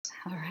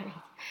All right.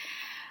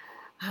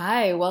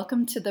 Hi,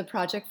 welcome to the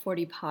Project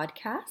 40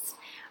 podcast.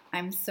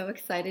 I'm so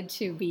excited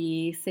to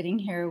be sitting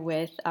here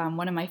with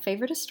one of my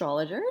favorite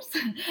astrologers,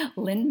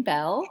 Lynn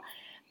Bell,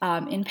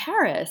 in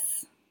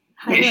Paris.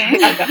 Hi,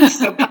 Yeah, that's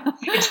so Lynn.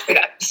 it's great.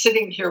 I'm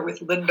sitting here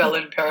with Lynn Bell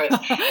in Paris.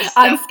 Is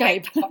On that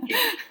like Skype. talking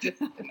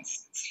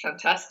distance? It's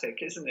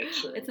fantastic, isn't it, It's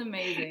Shirley?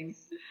 amazing.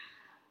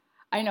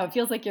 I know, it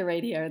feels like you're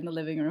right here in the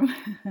living room.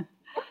 Of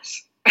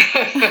course.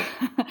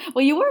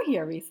 Well, you were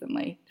here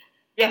recently.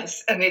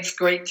 Yes, and it's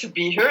great to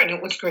be here, and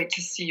it was great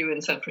to see you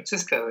in San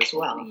Francisco as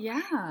well.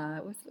 Yeah,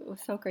 it was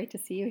so great to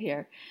see you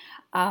here.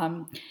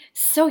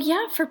 So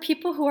yeah, for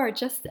people who are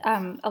just,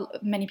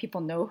 many people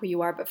know who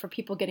you are, but for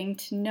people getting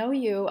to know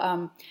you,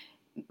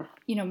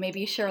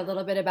 maybe share a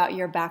little bit about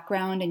your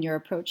background and your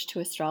approach to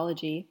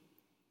astrology.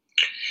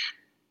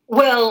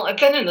 Well, I've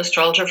been an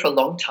astrologer for a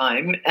long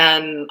time,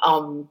 and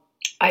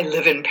I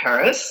live in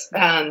Paris,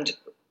 and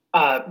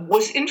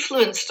was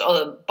influenced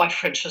by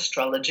French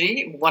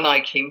astrology when I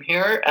came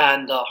here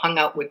and hung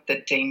out with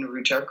the Dane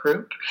Ruger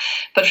group.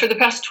 But for the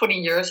past 20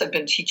 years, I've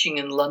been teaching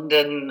in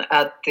London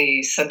at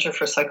the Center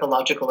for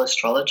Psychological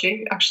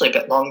Astrology, actually a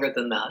bit longer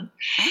than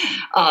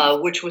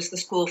that, which was the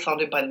school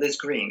founded by Liz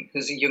Green,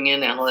 who's a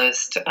Jungian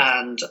analyst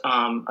and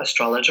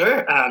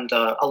astrologer, and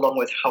along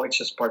with Howard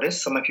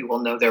Bortis. Some of you will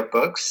know their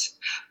books.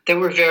 They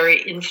were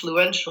very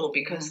influential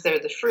because they're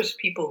the first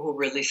people who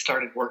really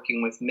started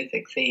working with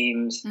mythic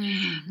themes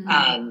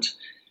and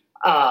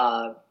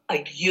a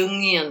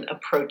Jungian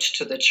approach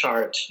to the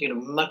chart,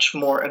 much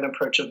more an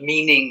approach of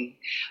meaning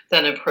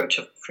than an approach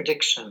of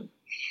prediction.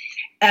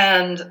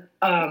 And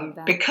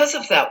because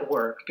of that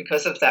work,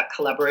 because of that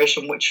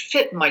collaboration, which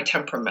fit my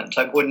temperament,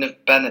 I wouldn't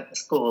have been at the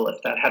school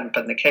if that hadn't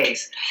been the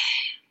case.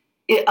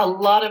 A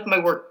lot of my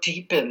work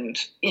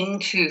deepened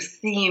into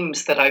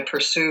themes that I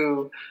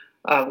pursue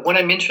when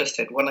I'm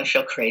interested, when I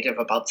feel creative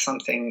about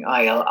something.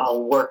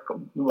 I'll work,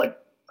 like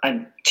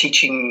I'm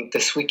teaching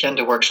this weekend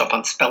a workshop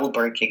on spell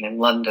breaking in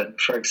London,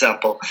 for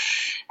example.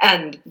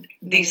 And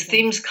these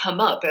themes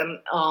come up. And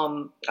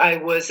I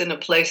was in a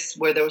place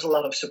where there was a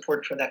lot of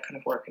support for that kind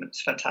of work, and it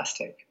was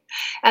fantastic.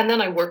 And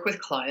then I work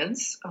with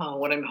clients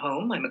when I'm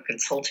home. I'm a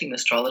consulting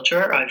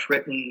astrologer. I've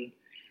written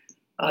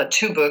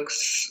 2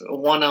 books,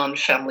 one on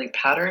family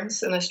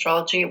patterns in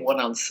astrology, one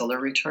on solar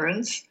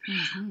returns,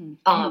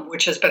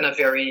 which has been a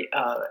very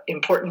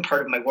important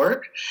part of my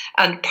work,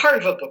 and part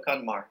of a book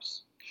on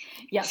Mars.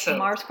 Yes, the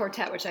Mars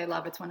Quartet, which I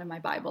love. It's one of my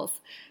Bibles.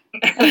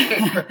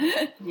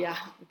 Yeah,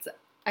 it's an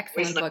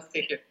excellent book.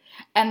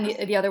 And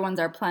the other ones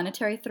are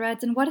Planetary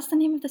Threads. And what is the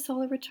name of the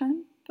solar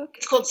return book?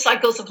 It's called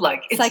Cycles of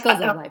Life.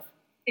 Cycles of Life.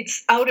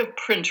 It's out of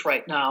print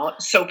right now,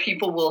 so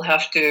people will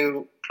have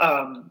to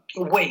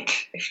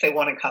wait if they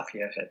want a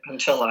copy of it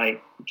until I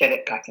get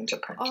it back into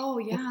print. Oh,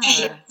 yeah.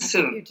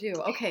 Soon. You do.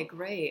 Okay,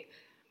 great.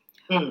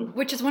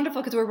 Which is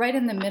wonderful because we're right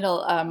in the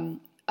middle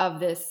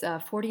of this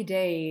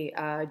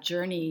 40-day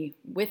journey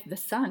with the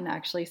sun,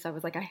 actually. So I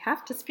was like, I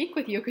have to speak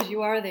with you because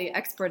you are the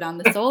expert on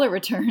the solar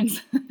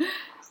returns.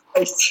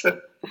 It's a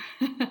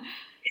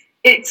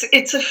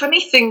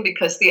funny thing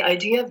because the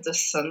idea of the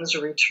sun's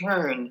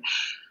return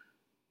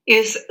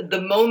is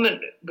the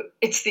moment,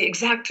 it's the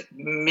exact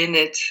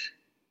minute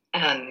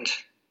and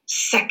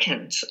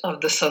second of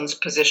the sun's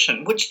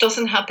position, which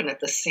doesn't happen at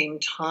the same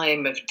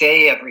time of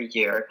day every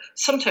year.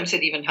 Sometimes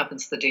it even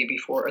happens the day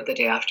before or the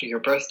day after your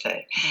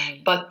birthday.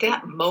 Right. But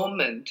that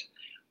moment,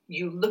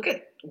 you look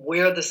at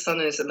where the sun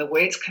is and the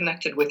way it's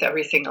connected with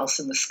everything else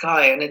in the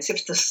sky, and it's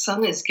if the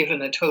sun is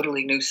given a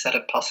totally new set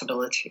of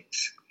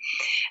possibilities.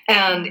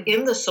 And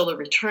in the solar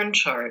return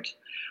chart,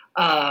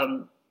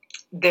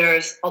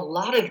 there's a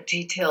lot of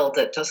detail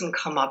that doesn't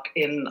come up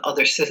in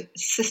other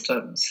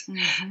systems.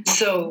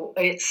 So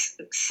it's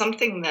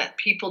something that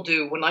people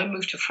do. When I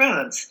moved to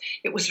France,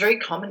 it was very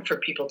common for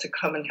people to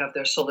come and have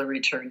their solar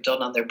return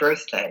done on their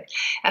birthday.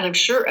 And I'm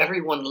sure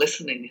everyone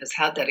listening has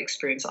had that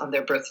experience on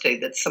their birthday,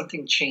 that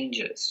something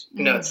changes.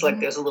 It's like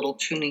there's a little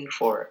tuning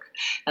fork,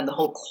 and the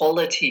whole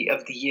quality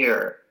of the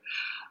year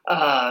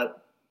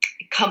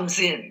comes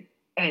in.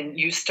 And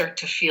you start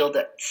to feel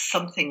that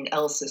something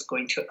else is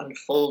going to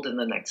unfold in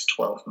the next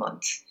 12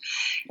 months.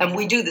 And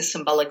we do this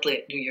symbolically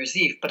at New Year's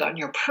Eve, but on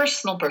your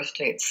personal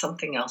birthday, it's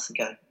something else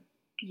again.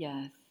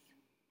 Yes.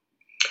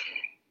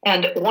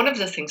 And one of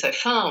the things I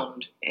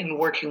found in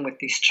working with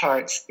these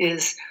charts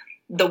is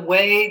the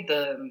way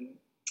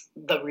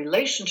the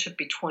relationship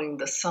between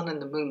the sun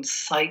and the moon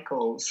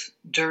cycles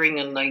during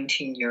a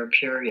 19-year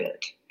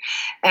period.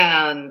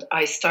 And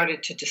I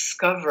started to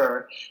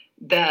discover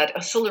that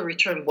a solar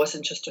return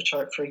wasn't just a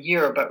chart for a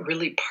year, but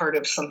really part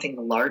of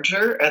something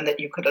larger, and that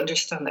you could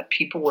understand that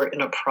people were in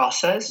a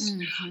process.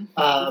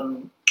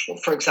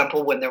 For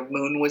example, when their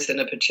moon was in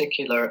a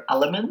particular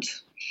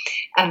element.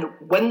 And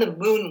when the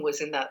moon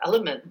was in that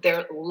element,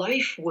 their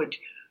life would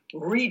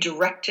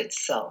redirect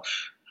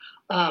itself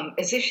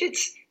as if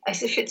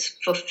it's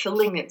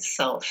fulfilling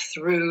itself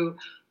through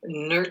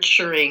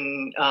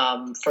nurturing,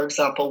 for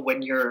example,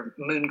 when your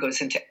moon goes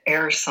into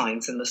air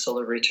signs in the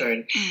solar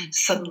return, Mm.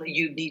 suddenly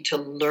you need to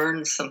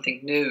learn something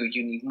new.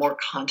 You need more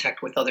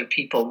contact with other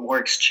people, more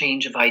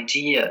exchange of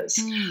ideas.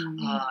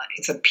 Mm.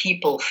 It's a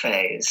people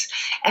phase.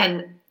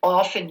 And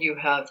often you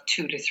have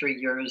 2 to 3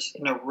 years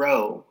in a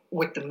row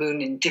with the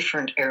moon in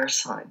different air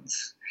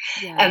signs.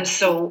 And Yes.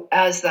 so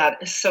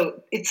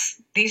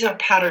it's these are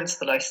patterns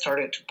that I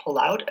started to pull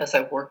out as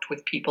I worked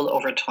with people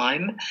over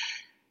time,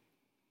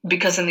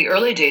 because in the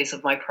early days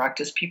of my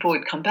practice, people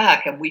would come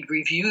back and we'd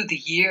review the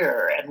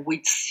year and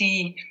we'd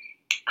see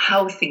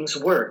how things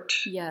worked,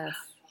 Yes.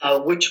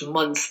 which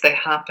months they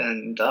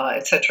happened,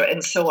 etc.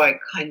 And so I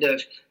kind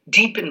of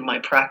deepened my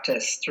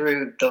practice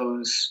through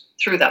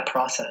that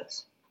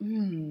process.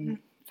 Mm.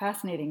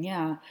 Fascinating.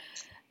 Yeah.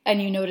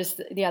 And you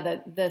noticed, yeah,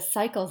 the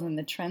cycles and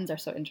the trends are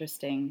so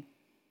interesting.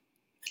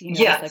 So you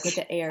notice, like with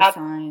Yes. the air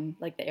sign,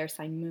 like the air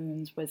sign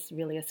moons was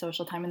really a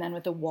social time, and then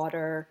with the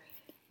water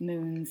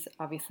moons,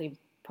 obviously,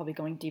 probably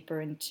going deeper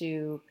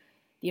into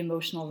the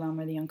emotional realm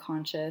or the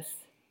unconscious.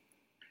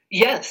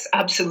 Yes,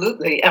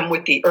 absolutely. And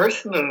with the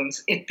earth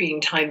moons, it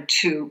being time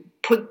to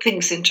put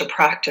things into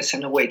practice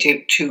in a way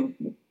to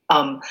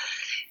um,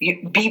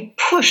 be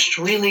pushed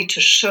really to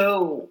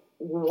show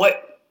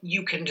what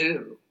you can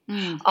do.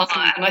 Mm.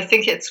 And I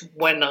think it's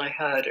when I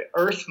had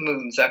earth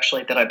moons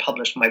actually that I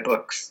published my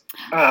books.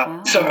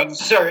 Ah.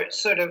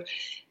 Sort of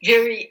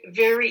very,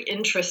 very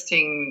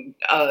interesting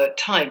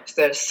times.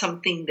 There's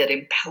something that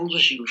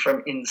impels you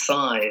from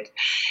inside.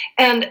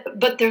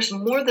 But there's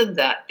more than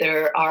that.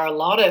 There are a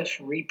lot of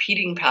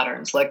repeating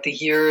patterns, like the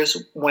years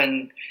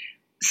when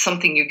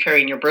something you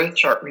carry in your birth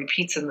chart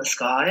repeats in the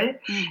sky,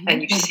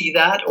 and Mm-hmm. you see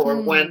that, or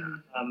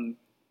when Mm.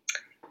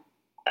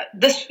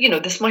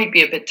 this might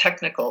be a bit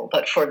technical,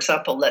 but for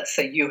example, let's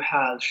say you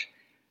have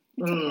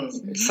It's okay.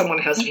 Mm-hmm. someone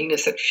has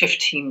Venus at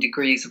 15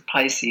 degrees of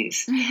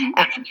Pisces, Mm-hmm.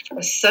 and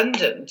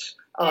ascendant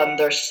on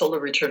their solar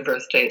return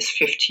birthday is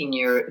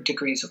 15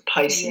 degrees of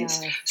Pisces.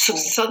 Yes. So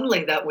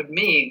suddenly that would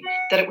mean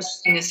that it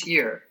was Venus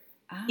year,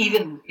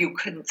 even Ah. you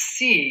couldn't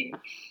see.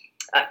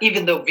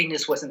 Even though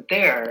Venus wasn't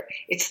there,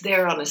 it's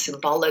there on a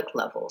symbolic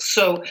level.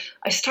 So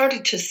I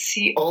started to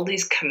see all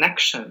these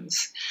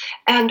connections.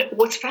 And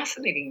what's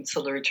fascinating in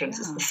solar returns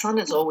is Yeah. the sun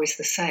is always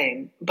the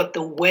same, but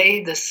the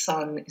way the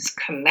sun is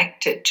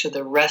connected to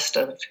the rest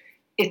of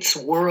its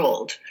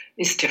world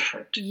is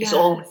different, is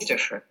always Yes.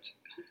 different.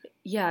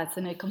 Yeah, it's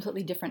in a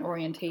completely different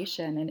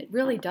orientation, and it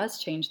really does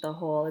change the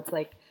whole. It's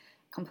like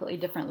completely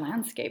different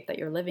landscape that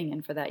you're living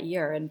in for that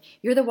year, and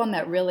you're the one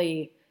that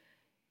really,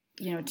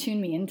 tuned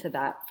me into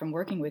that from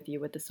working with you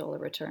with the solar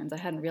returns. I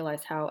hadn't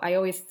realized how. I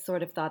always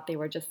sort of thought they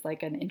were just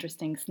like an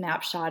interesting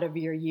snapshot of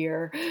your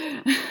year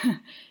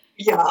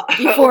Yeah.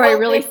 before I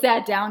really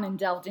sat down and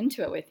delved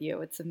into it with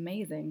you. It's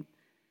amazing.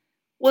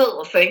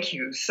 Well, thank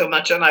you so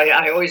much, and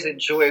I always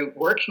enjoy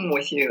working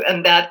with you.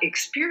 And that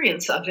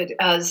experience of it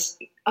as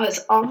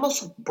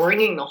almost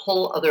bringing a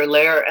whole other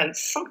layer. And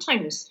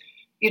sometimes,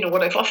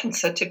 what I've often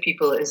said to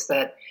people is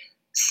that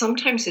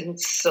sometimes in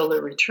solar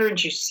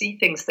returns you see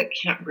things that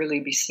can't really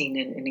be seen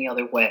in any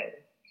other way,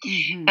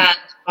 Mm-hmm.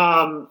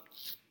 and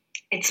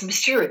it's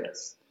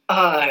mysterious.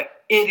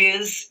 It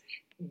is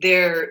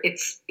there. It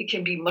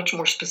can be much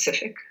more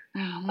specific,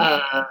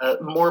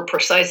 Mm-hmm. more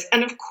precise.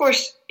 And of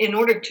course, in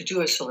order to do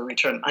a solar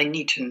return, I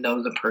need to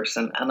know the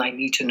person and I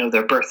need to know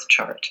their birth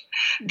chart.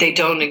 They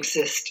don't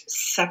exist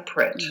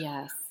separate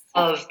Yes.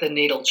 of the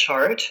natal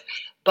chart,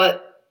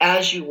 but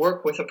as you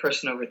work with a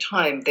person over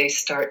time, they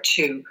start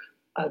to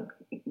uh,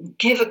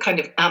 give a kind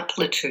of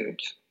amplitude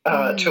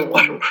to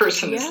what a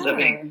person is Yeah,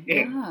 living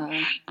in.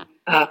 yeah.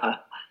 Uh,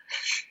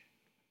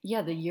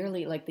 Yeah, the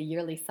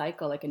yearly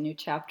cycle, like a new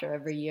chapter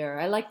every year.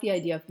 I like the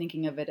idea of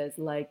thinking of it as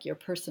like your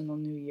personal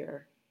new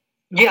year.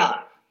 Yeah.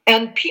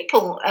 And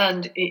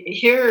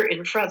here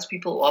in France,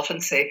 people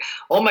often say,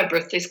 "Oh, my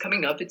birthday's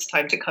coming up. It's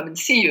time to come and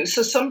see you."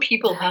 So some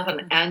people have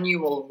an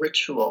annual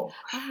ritual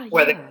Ah,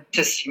 where they yeah. come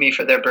to see me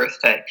for their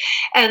birthday.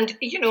 And,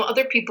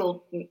 other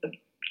people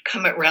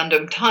come at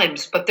random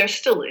times, but they're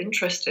still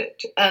interested.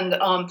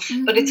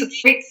 But it's Mm-hmm.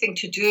 a great thing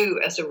to do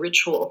as a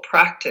ritual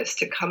practice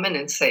to come in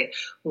and say,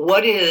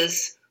 "What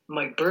is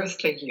my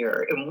birthday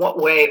year? In what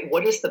way?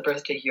 What is the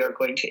birthday year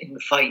going to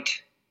invite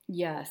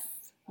Yes,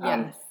 um,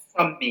 yes.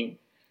 from me?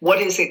 What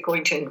is it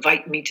going to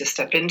invite me to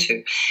step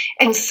into?"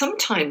 And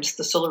sometimes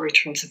the solar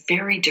return is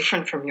very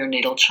different from your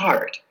natal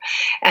chart.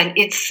 And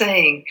it's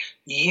saying,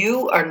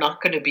 you are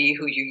not going to be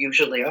who you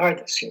usually are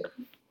this year.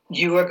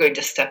 You are going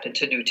to step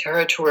into new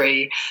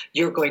territory.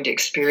 You're going to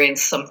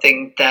experience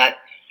something that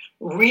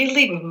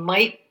really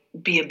might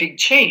be a big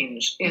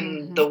change in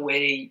Mm-hmm. the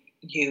way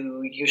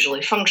you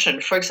usually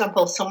function. For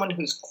example, someone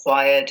who's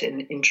quiet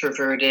and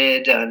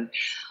introverted and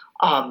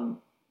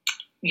um,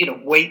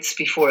 waits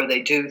before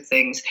they do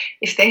things.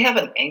 If they have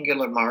an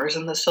angular Mars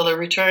in the solar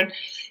return,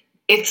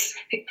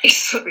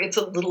 it's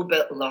a little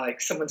bit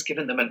like someone's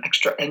given them an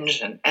extra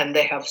engine and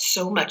they have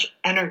so much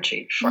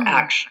energy for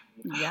action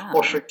Yeah.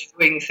 or for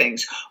doing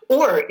things.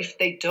 Or if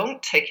they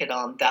don't take it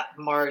on, that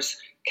Mars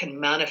can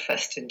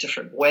manifest in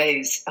different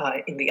ways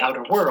in the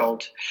outer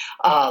world,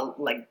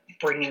 like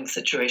bringing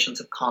situations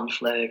of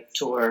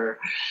conflict or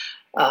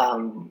uh,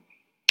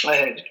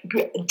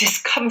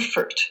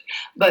 discomfort.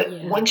 But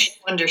once you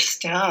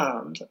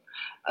understand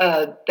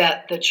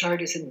that the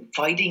chart is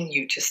inviting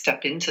you to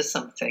step into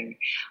something,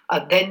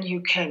 then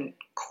you can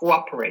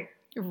cooperate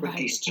with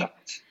these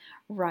charts.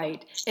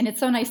 Right. And it's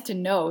so nice to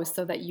know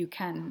so that you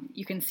can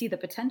see the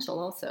potential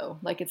also.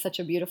 Like it's such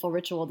a beautiful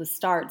ritual to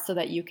start so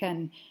that you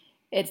can,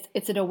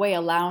 it's in a way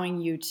allowing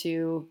you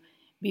to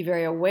be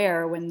very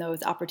aware when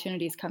those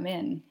opportunities come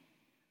in.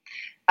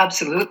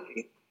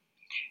 Absolutely.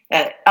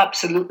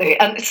 Absolutely.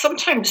 And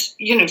sometimes,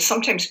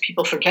 sometimes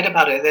people forget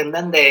about it. And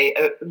then they,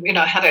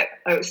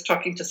 I was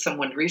talking to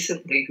someone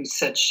recently who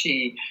said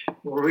she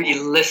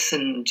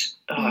re-listened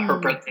her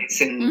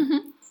birthdays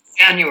in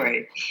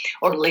January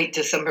or late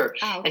December.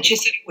 And she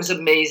said it was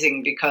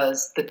amazing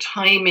because the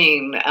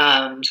timing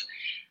and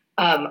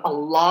a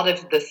lot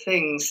of the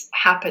things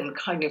happen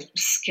kind of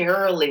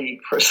scarily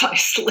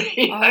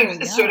precisely.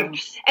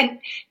 And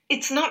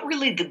it's not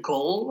really the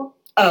goal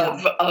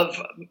of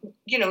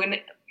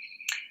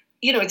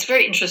it's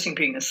very interesting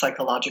being a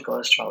psychological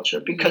astrologer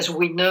because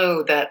we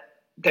know that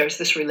there's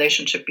this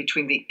relationship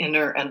between the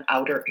inner and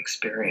outer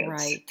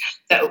experience. Right.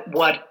 That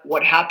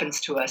what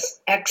happens to us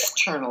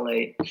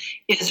externally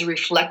is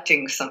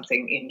reflecting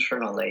something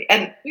internally.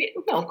 And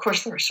of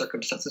course there are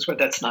circumstances where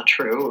that's not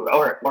true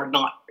or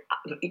not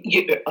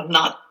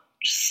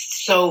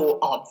so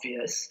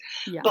obvious.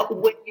 Yeah. But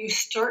when you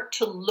start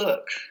to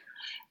look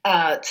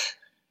at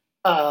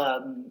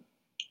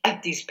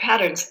these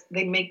patterns,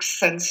 they make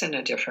sense in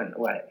a different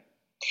way.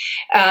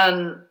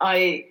 And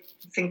I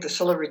think the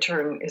solar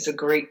return is a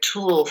great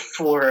tool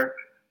for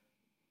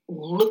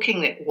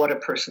looking at what a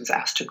person's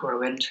asked to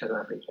grow into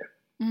every year.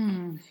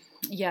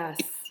 Yes.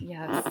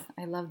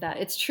 I love that.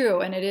 It's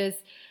true. And it is,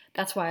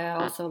 that's why I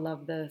also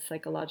love the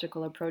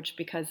psychological approach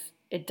because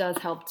it does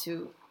help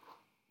to,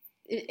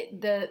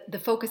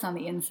 the focus on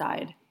the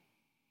inside,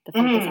 the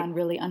focus on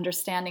really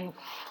understanding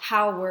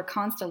how we're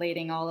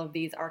constellating all of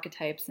these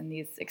archetypes and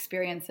these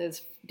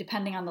experiences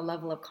depending on the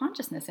level of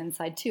consciousness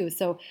inside too.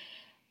 So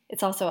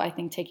it's also, I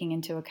think, taking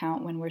into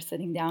account when we're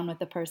sitting down with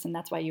the person.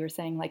 That's why you were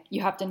saying, like,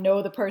 you have to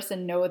know the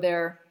person, know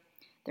their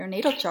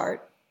natal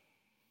chart.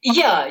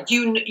 Yeah,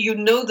 you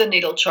know the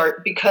natal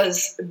chart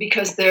because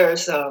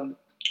there's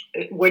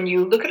when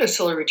you look at a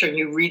solar return,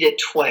 you read it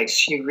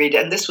twice.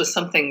 And this was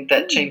something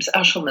that James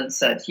Eshelman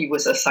said. He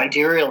was a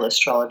sidereal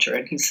astrologer,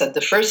 and he said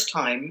the first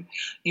time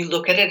you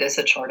look at it as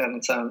a chart on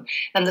its own,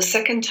 and the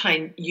second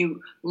time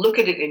you look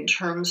at it in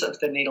terms of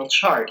the natal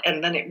chart,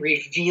 and then it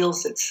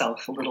reveals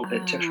itself a little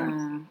bit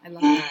different. I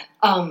love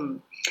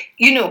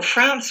that.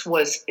 France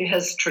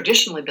has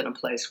traditionally been a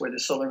place where the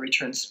solar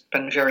return's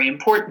been very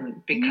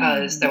important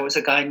because there was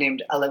a guy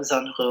named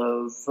Alexandre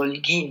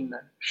Volgin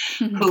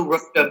who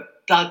wrote a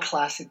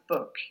classic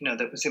book,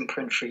 that was in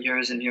print for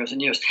years and years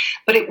and years,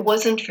 but it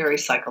wasn't very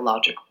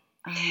psychological.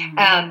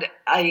 And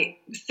I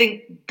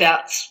think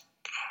that's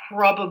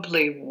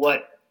probably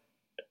what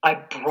I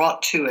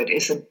brought to it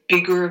is a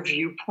bigger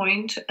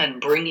viewpoint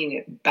and bringing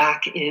it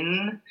back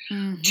in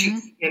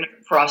to inner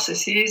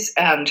processes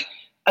and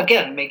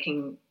again,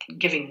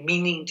 giving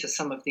meaning to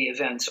some of the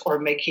events or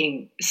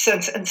making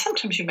sense. And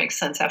sometimes you make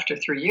sense after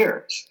 3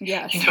 years.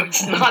 Yes.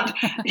 It's not,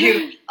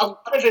 a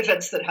lot of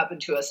events that happen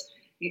to us,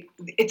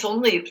 it's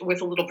only with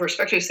a little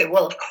perspective you say,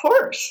 well, of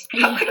course,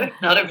 how could I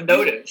not have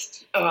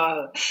noticed?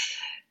 I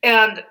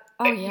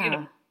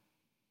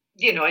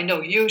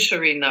know you,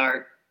 Shireen,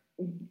 are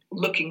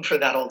looking for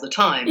that all the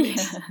time.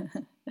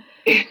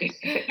 It's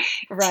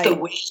the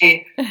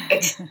way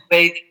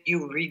that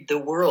you read the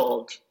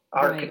world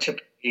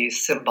archetypally,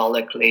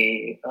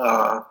 symbolically,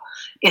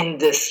 in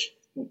this,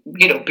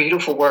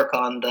 beautiful work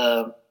on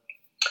the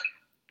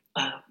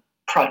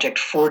Project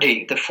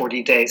 40, the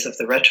 40 days of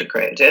the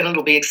retrograde. And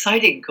it'll be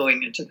exciting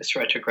going into this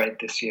retrograde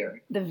this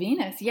year. The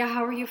Venus. Yeah,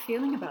 how are you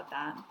feeling about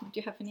that? Do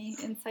you have any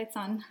insights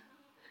on?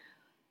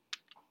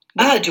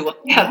 Do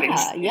I have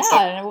insights?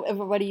 Yeah.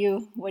 What do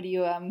you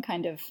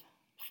kind of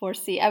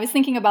foresee? I was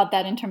thinking about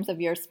that in terms of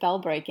your spell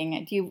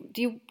breaking. Do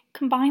you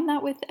combine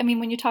that with,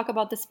 when you talk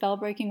about the spell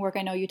breaking work,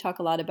 I know you talk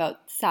a lot about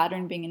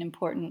Saturn being an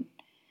important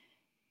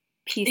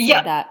piece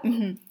of that.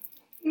 Mm-hmm.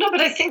 No,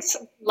 but I think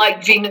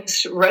like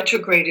Venus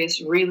retrograde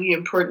is really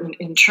important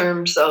in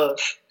terms of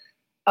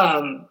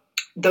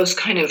those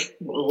kind of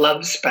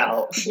love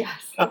spells,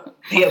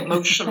 the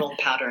emotional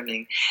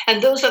patterning.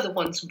 And those are the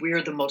ones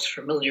we're the most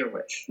familiar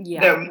with.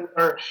 Yeah.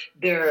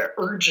 They're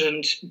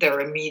urgent,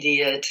 they're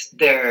immediate,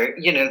 they're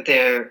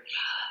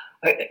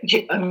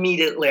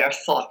immediately our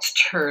thoughts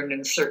turn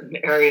in certain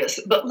areas.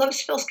 But love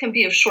spells can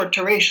be of short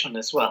duration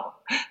as well.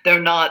 They're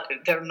not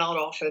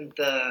often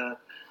the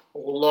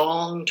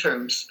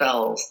long-term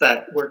spells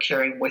that we're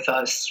carrying with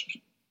us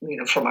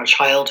from our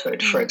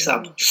childhood, for Mm-hmm.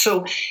 example.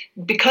 So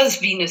because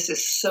Venus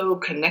is so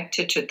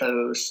connected to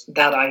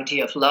that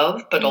idea of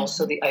love, but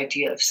also the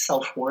idea of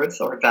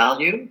self-worth or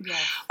value,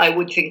 Yes. I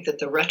would think that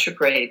the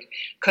retrograde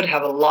could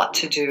have a lot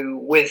to do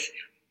with,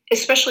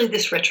 especially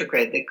this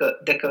retrograde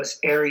that goes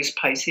Aries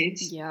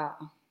Pisces. Yeah.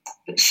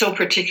 It's so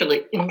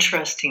particularly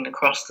interesting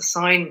across the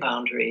sign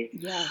boundary.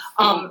 Yes.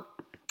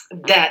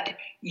 That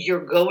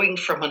you're going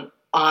from an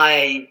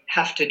I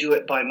have to do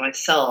it by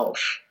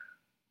myself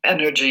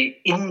energy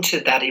into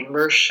that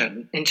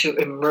immersion, into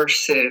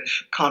immersive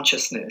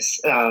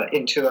consciousness,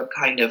 into a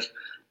kind of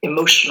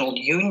emotional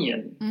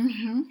union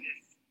with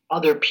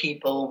other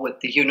people, with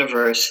the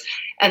universe.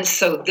 And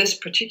so this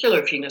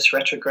particular Venus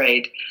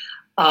retrograde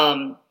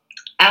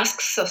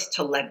asks us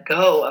to let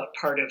go of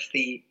part of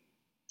the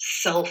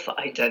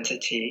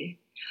self-identity,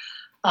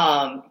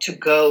 to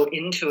go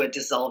into a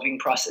dissolving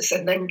process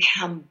and then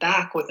come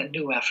back with a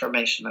new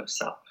affirmation of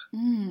self.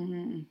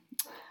 Mm.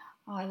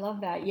 Oh, I love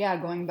that. Yeah,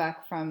 going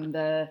back from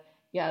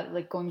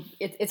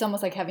it's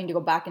almost like having to go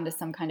back into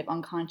some kind of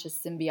unconscious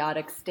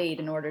symbiotic state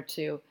in order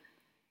to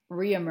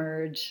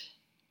reemerge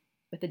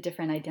with a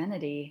different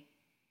identity.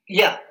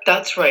 Yeah,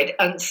 that's right.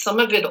 And some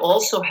of it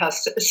also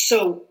has to,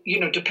 so,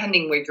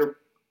 depending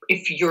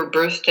if your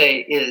birthday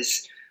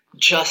is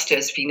just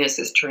as Venus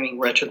is turning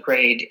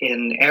retrograde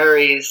in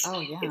Aries,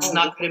 it's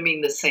not going to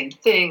mean the same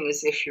thing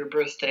as if your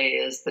birthday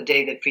is the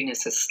day that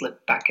Venus has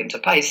slipped back into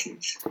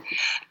Pisces.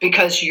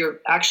 Because you're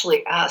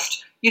actually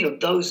asked,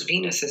 those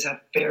Venuses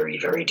have very,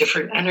 very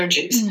different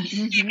energies.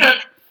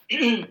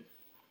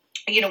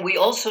 We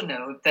also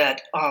know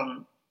that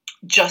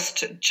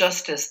just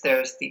as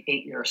there's the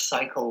 8-year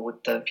cycle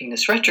with the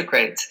Venus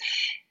retrogrades,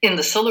 in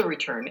the solar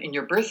return, in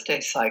your birthday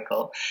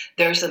cycle,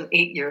 there's an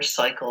 8-year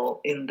cycle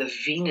in the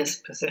Venus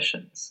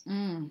positions.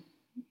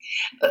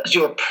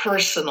 Your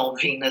personal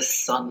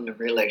Venus-Sun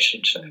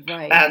relationship.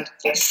 Right. And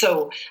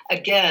so,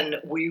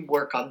 again, we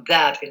work on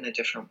that in a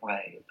different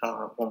way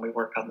when we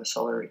work on the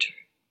solar return.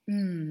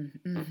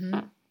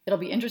 It'll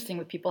be interesting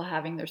with people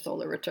having their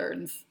solar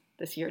returns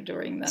this year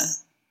during the...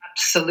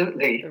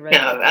 Absolutely.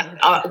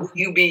 Will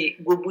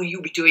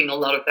you be doing a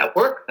lot of that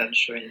work then,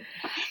 Shireen?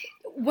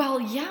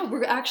 Well, yeah,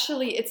 we're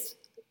actually, it's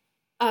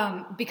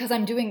because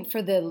I'm doing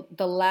for the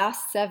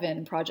last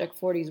 7 Project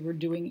 40s, we're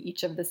doing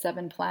each of the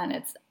 7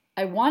 planets.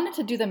 I wanted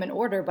to do them in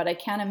order, but I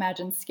can't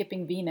imagine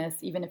skipping Venus,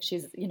 even if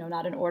she's,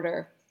 not in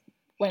order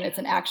when it's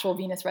an actual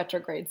Venus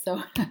retrograde.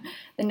 So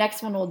the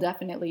next one will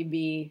definitely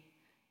be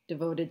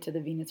devoted to the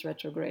Venus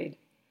retrograde.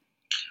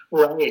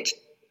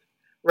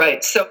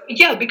 Right. So,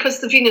 yeah, because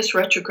the Venus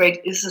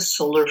retrograde is a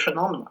solar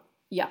phenomenon.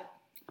 Yeah.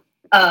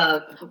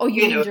 You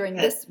mean during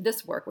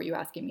this work? Were you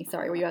asking me?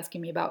 Sorry, were you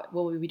asking me about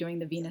will we be doing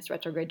the Venus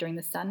retrograde during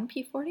the Sun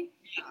P40?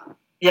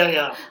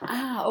 Yeah.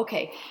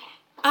 Okay.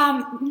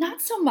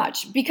 Not so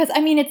much because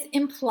it's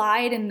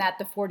implied in that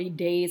the 40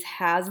 days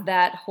has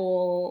that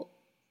whole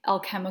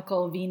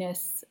alchemical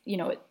Venus.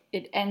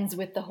 It ends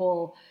with the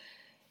whole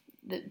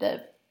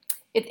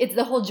it's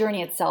the whole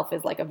journey itself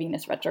is like a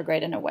Venus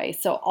retrograde in a way.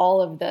 So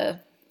all of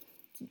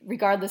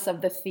regardless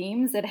of the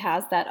themes, it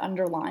has that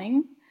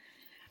underlying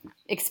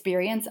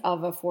experience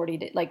of a 40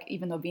 day, like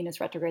even though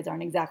Venus retrogrades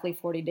aren't exactly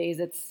 40 days,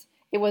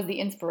 it was the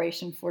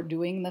inspiration for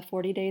doing the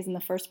 40 days in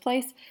the first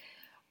place.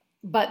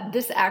 But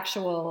this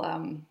actual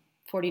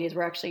 40 days,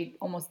 we're actually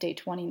almost day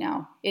 20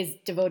 now, is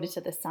devoted to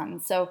the sun.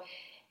 So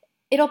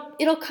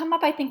it'll come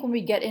up, I think, when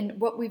we get in.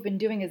 What we've been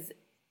doing is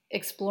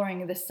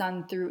exploring the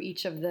sun through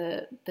each of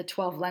the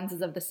 12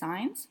 lenses of the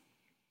signs.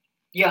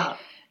 Yeah.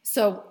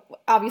 So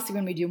obviously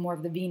when we do more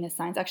of the Venus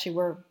signs, actually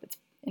it's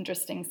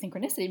interesting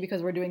synchronicity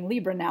because we're doing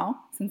Libra now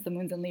since the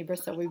moon's in Libra.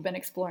 So we've been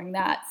exploring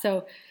that.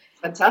 So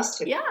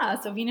fantastic. Yeah.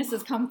 So Venus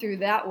has come through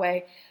that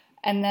way.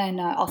 And then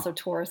also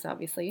Taurus,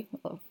 obviously,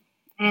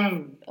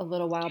 a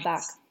little while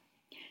back.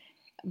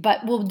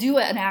 But we'll do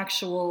an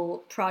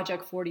actual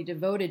Project 40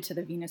 devoted to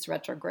the Venus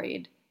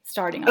retrograde,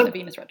 starting on the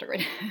Venus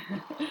retrograde.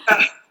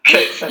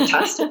 Okay,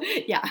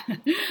 fantastic. Yeah.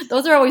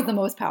 Those are always the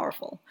most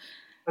powerful.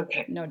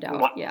 Okay. No doubt.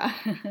 Wow. Yeah.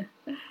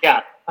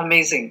 Yeah.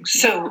 Amazing.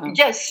 So,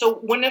 yes. So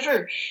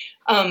whenever,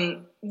 I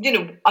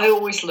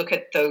always look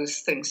at those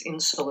things in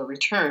solar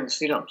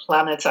returns.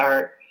 Planets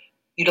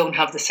you don't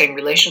have the same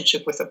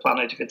relationship with the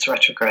planet if it's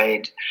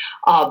retrograde,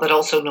 but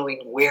also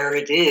knowing where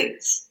it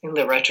is in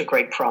the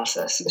retrograde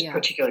process,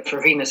 particularly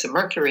for Venus and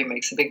Mercury,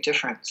 makes a big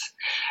difference.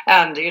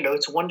 And,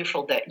 it's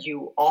wonderful that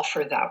you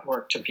offer that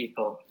work to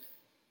people.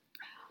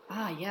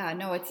 Yeah,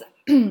 no, it's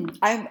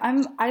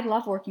I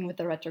love working with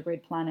the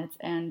retrograde planets,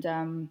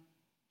 and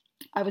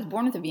I was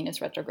born with a Venus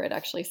retrograde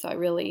actually, so I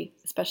really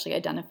especially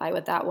identify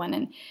with that one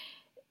and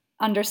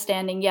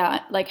understanding,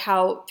 like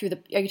how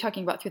are you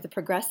talking about through the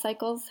progress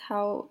cycles?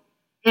 How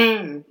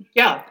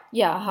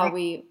how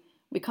we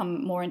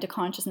come more into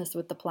consciousness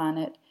with the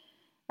planet.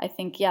 I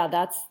think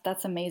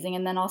that's amazing,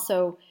 and then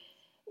also.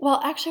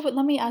 Well, actually,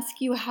 let me ask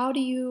you, how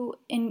do you,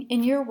 in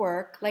your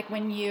work, like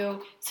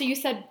so you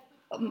said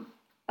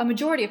a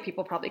majority of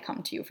people probably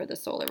come to you for the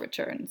solar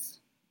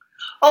returns.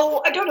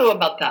 Oh, I don't know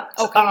about that.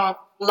 Okay. A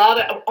lot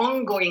of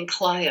ongoing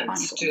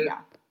clients do.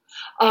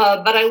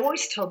 But I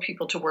always tell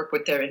people to work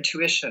with their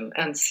intuition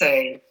and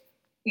say,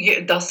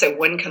 they'll say,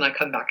 when can I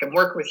come back and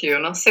work with you?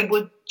 And I'll say,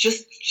 well,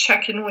 just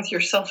check in with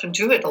yourself and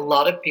do it. A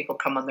lot of people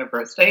come on their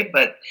birthday,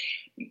 but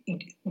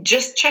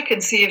just check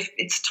and see if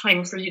it's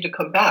time for you to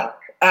come back.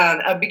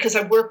 And because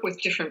I work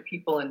with different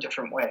people in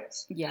different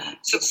ways. Yeah.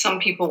 So some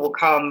people will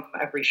come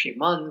every few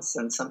months,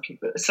 and some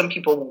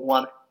people will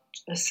want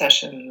a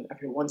session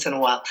every once in a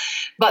while.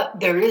 But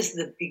there is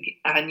the big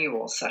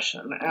annual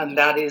session, and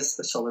that is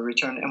the solar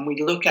return. And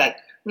we look at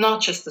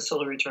not just the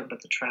solar return,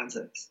 but the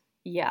transits.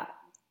 Yeah.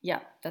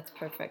 Yeah, that's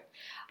perfect.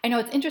 I know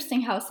it's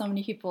interesting how so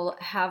many people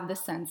have the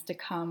sense to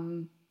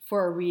come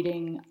for a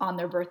reading on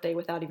their birthday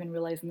without even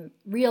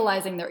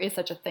realizing there is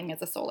such a thing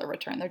as a solar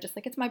return. They're just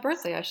like, it's my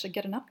birthday, I should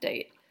get an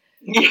update.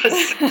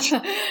 Yes.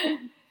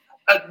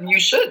 You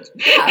should.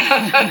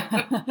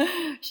 Yeah.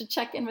 Should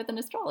check in with an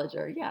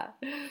astrologer. Yeah.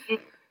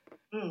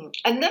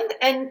 And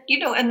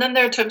then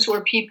there are times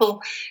where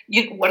people,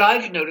 what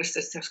I've noticed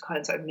is there's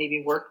clients I've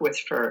maybe worked with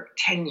for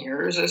 10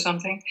 years or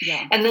something.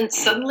 Yeah. And then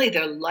suddenly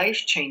their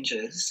life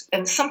changes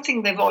and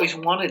something they've always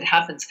wanted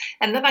happens.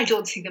 And then I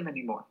don't see them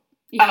anymore.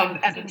 Yeah.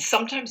 And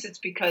sometimes it's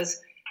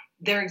because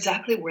they're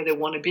exactly where they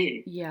want to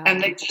be. Yeah.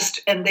 And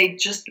they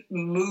just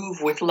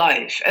move with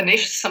life. And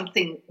if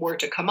something were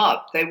to come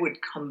up, they would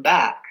come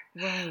back.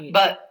 Right.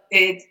 But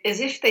it's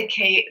as if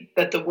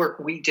that the work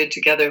we did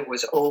together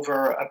was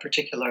over a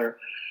particular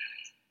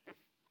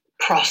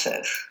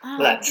process.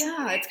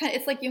 Yeah,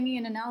 it's like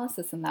Jungian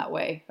analysis in that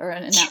way, or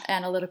an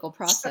analytical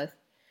process.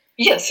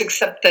 Yes,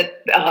 except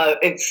that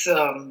its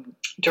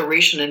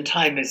duration and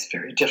time is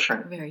very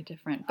different. Very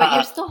different. But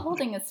you're still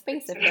holding a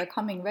space if they're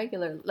coming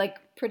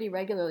pretty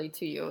regularly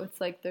to you.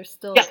 It's like there's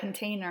still a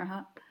container,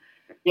 huh?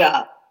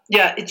 Yeah.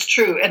 Yeah, it's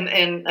true.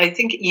 And I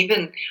think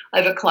even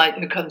I have a client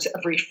who comes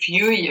every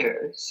few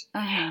years,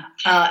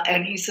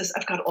 and he says,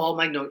 I've got all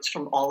my notes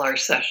from all our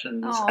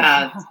sessions.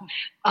 And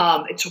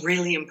it's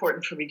really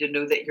important for me to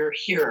know that you're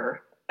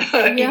here,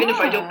 even if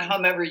I don't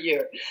come every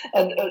year.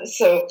 And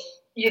so,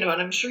 and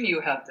I'm sure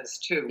you have this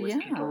too with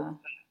people.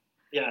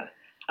 Yeah.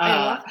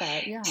 I love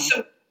that, yeah.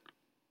 So,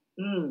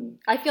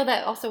 I feel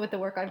that also with the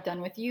work I've done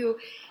with you,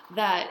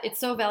 that it's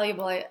so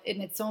valuable and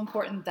it's so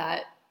important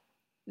that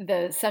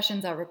the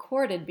sessions are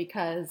recorded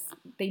because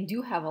they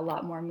do have a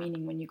lot more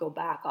meaning when you go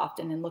back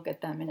often and look at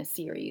them in a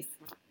series.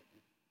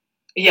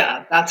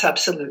 Yeah, that's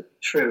absolutely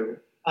true.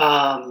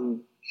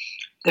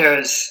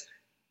 There's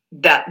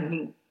that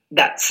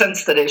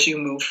sense that as you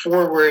move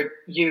forward,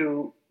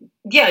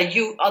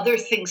 other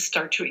things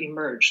start to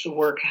emerge. The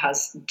work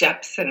has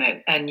depth in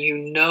it, and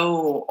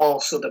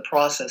also the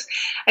process.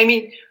 I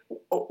mean,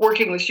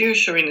 working with you,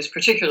 Shireen, is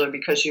particular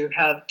because you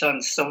have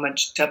done so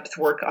much depth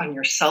work on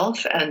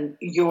yourself, and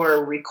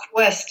your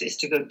request is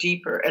to go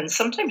deeper. And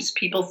sometimes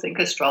people think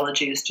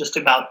astrology is just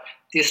about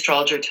the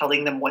astrologer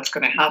telling them what's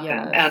going to happen.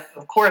 Yes. And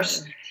of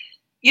course,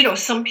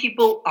 some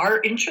people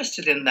are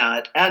interested in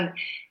that.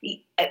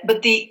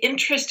 But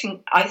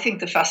I think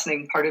the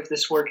fascinating part of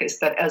this work is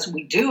that as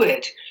we do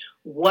it,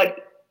 what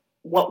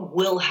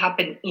will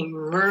happen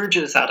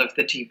emerges out of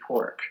the deep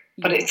work.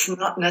 But it's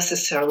not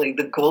necessarily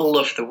the goal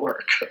of the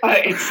work.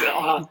 I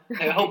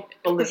hope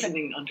people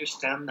listening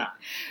understand that.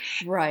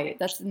 Right.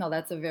 That's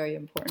a very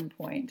important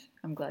point.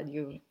 I'm glad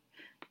you're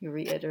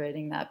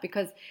reiterating that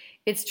because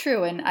it's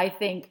true. And I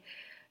think,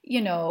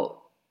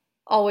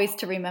 always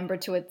to remember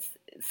it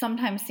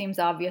sometimes seems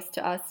obvious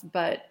to us,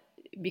 but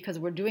because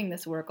we're doing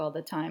this work all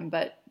the time,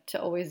 but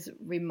to always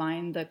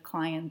remind the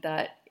client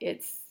that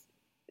it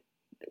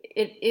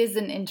is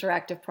an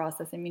interactive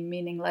process. I mean,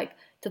 meaning like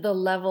to the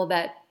level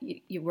that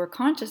you were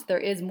conscious, there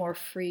is more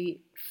free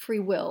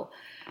will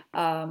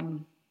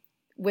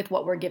with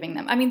what we're giving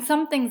them. I mean,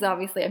 some things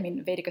obviously,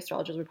 Vedic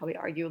astrologers would probably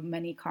argue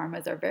many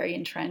karmas are very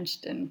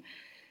entrenched and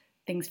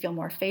things feel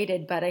more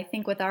fated. But I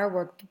think with our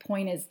work, the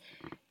point is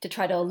to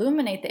try to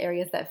illuminate the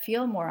areas that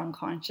feel more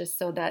unconscious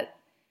so that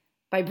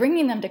by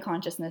bringing them to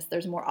consciousness,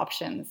 there's more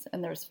options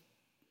and there's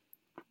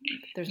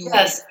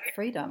more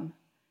freedom.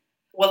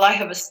 Well, I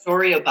have a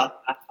story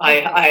about that.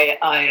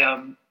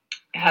 I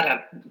had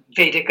a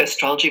Vedic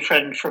astrology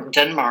friend from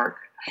Denmark,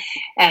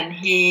 and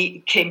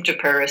he came to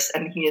Paris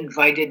and he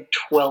invited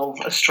 12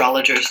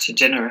 astrologers to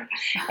dinner.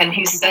 And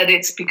he said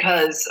it's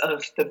because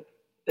of the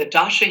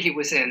dasha he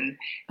was in,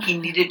 he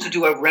needed to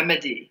do a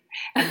remedy.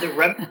 And the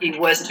remedy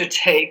was to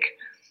take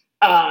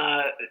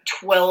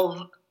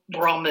 12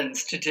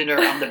 Brahmins to dinner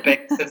on the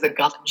banks of the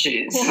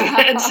Ganges. Wow.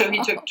 And so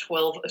he took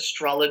 12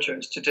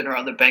 astrologers to dinner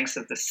on the banks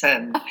of the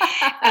Seine.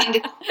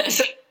 And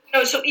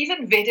so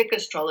even Vedic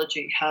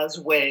astrology has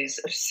ways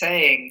of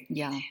saying,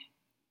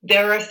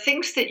 there are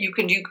things that you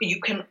can do. You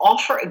can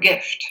offer a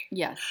gift.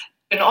 Yes.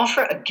 You can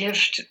offer a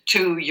gift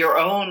to your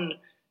own,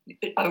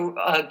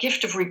 a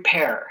gift of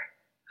repair.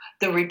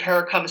 The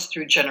repair comes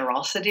through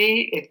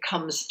generosity. It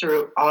comes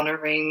through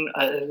honoring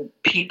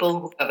people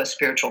who have a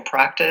spiritual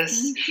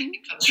practice. Mm-hmm.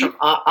 It comes from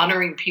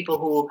honoring people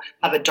who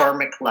have a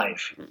dharmic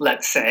life,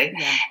 let's say.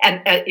 Yeah.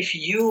 And if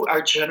you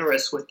are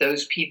generous with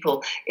those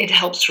people, it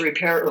helps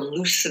repair or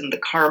loosen the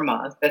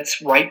karma that's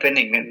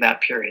ripening in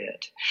that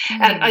period.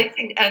 And I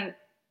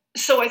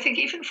think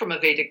even from a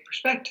Vedic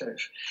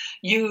perspective,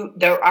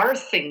 there are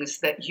things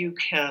that you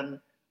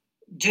can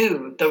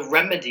do, the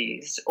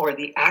remedies or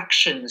the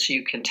actions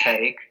you can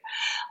take.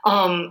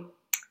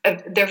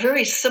 They're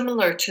very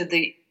similar to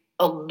the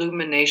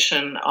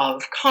illumination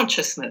of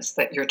consciousness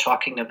that you're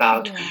talking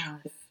about. Yeah.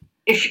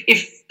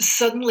 If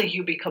suddenly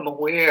you become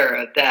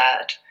aware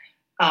that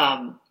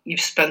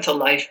you've spent a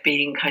life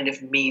being kind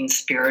of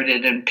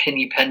mean-spirited and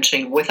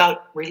penny-pinching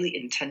without really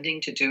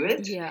intending to do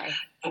it, Yeah.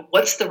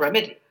 what's the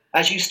remedy?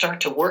 As you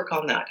start to work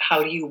on that,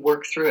 how do you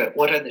work through it?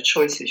 What are the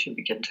choices you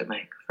begin to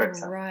make, for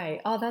example?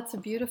 Right. Oh, that's a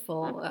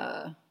beautiful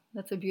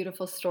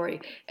story.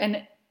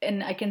 And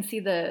I can see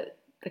the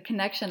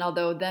connection,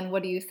 although then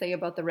what do you say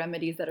about the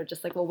remedies that are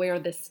just like, well, wear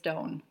this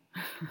stone?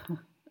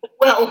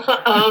 Well,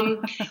 I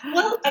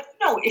don't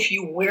know. If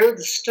you wear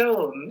the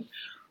stone,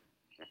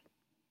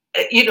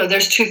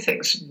 there's two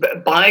things.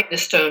 Buying the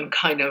stone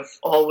kind of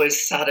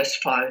always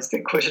satisfies the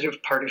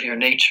inquisitive part of your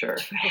nature,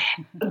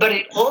 but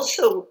it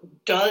also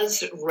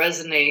does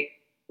resonate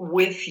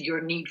with your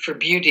need for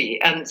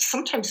beauty. And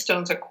sometimes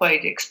stones are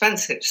quite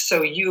expensive.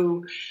 So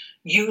you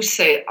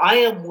say, I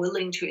am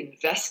willing to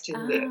invest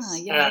in this.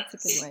 Yeah, that's a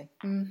good way.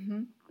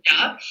 Mm-hmm.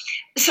 Yeah.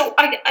 So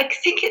I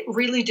think it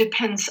really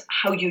depends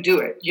how you do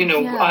it.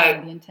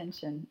 The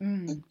intention.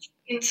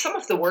 In some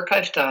of the work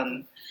I've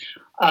done,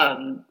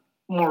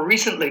 more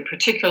recently,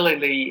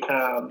 particularly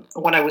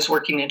when I was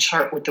working in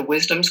chart with the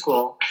Wisdom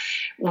School,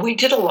 we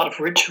did a lot of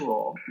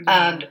ritual.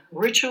 And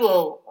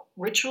ritual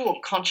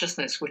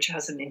consciousness, which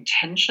has an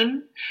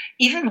intention,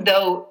 even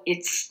though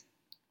it's,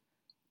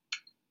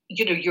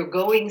 you're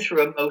going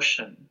through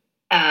emotion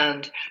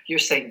and you're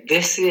saying,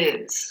 this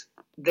is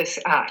this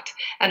act.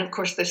 And of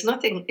course, it's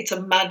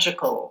a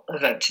magical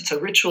event. It's a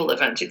ritual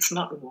event. It's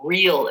not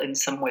real in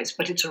some ways,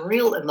 but it's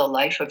real in the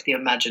life of the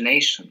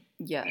imagination.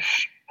 Yes.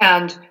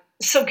 And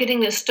so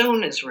getting a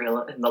stone is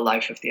real in the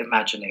life of the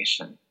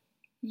imagination.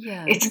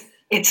 Yeah.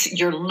 It's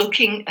you're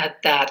looking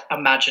at that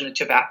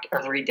imaginative act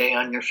every day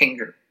on your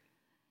finger.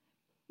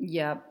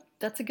 Yeah,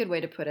 that's a good way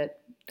to put it.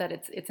 That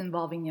it's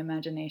involving the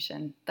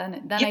imagination.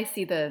 Then Yeah.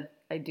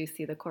 I do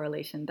see the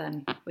correlation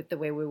then with the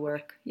way we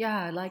work. Yeah,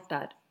 I like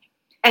that.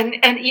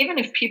 And even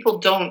if people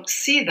don't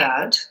see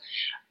that,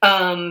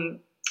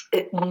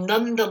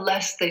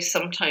 nonetheless, they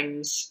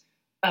sometimes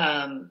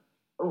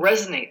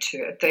resonate to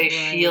it. They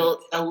feel,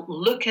 they'll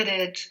look at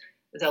it,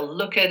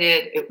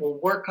 it will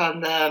work on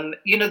them.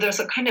 There's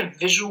a kind of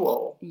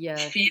visual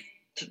feel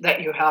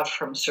that you have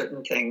from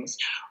certain things.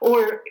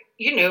 Or,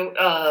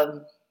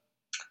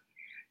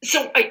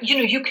 so,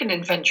 you can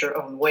invent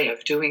your own way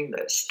of doing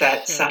this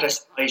that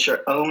satisfies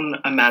your own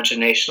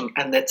imagination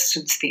and that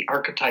suits the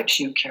archetypes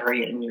you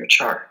carry in your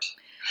chart.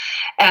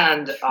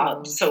 And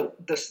so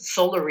the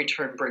solar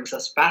return brings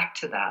us back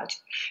to that.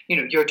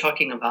 You're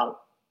talking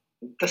about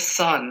the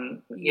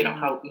sun,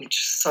 how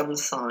each sun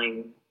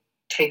sign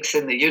takes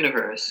in the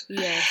universe.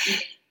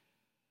 Yes.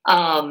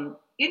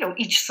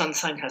 Each sun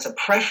sign has a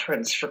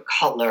preference for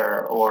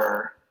color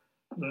or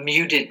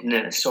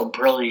mutedness or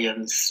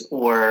brilliance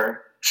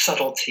or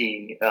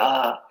subtlety.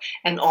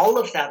 And all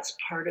of that's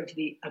part of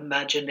the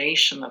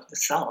imagination of the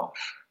self.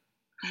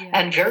 Yeah.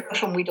 And very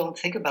often we don't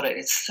think about it.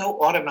 It's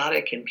so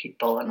automatic in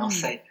people. And I'll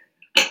say,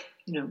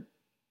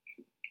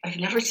 I've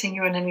never seen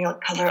you in any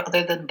color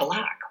other than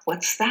black.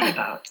 What's that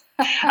about?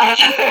 Are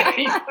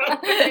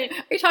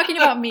you talking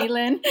about me,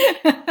 Lynn?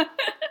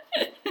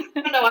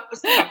 No,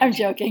 I'm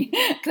joking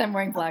because I'm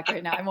wearing black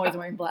right now. I'm always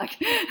wearing black.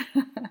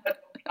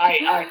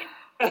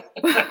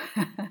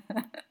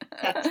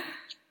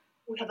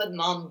 We have a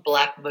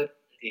non-black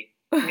modality,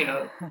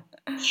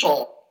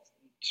 shawl,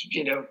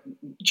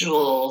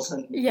 jewels,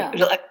 and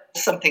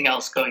something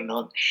else going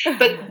on.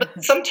 But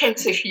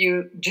sometimes if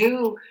you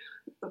do,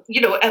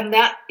 and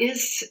that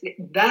is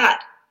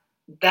that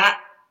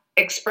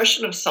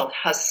expression of self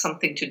has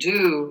something to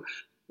do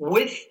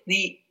with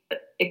the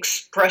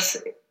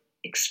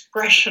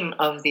expression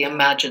of the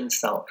imagined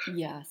self.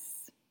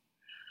 Yes.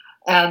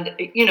 And,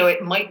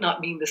 it might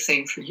not mean the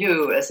same for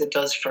you as it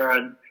does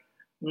for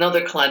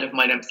another client of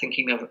mine I'm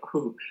thinking of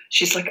who,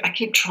 she's like, I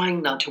keep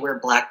trying not to wear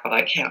black, but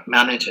I can't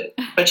manage it.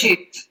 But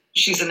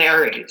she's an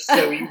Aries,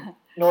 so you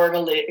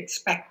normally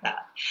expect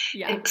that.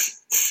 Yeah.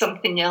 It's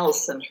something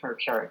else in her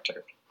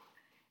character.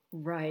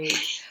 Right.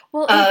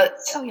 Well,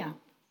 oh, yeah.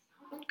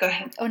 Go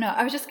ahead. Oh, no,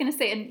 I was just going to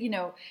say, and,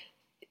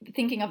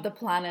 thinking of the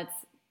planets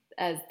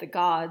as the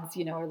gods,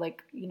 or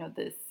like,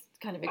 this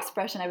kind of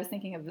expression, I was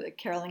thinking of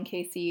Carolyn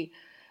Casey,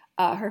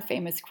 her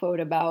famous quote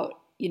about,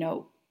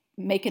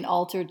 make an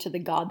altar to the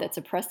god that's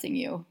oppressing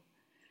you.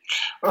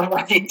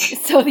 Right.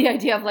 So the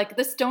idea of like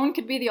the stone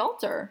could be the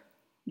altar.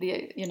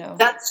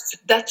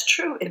 That's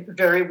true. It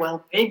very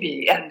well may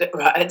be.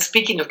 And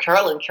speaking of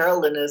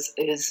Carolyn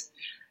is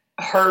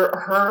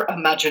her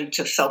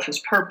imaginative self is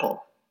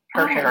purple.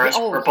 Her hair is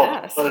oh purple.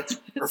 yes, So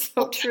it's it's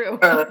so purple. true.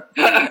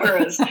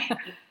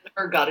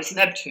 Her god is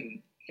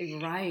Neptune.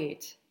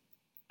 Right.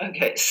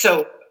 Okay,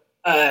 so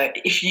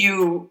if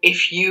you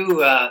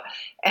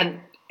and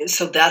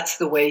so that's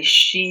the way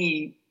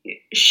she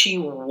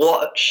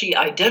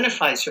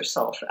identifies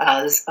herself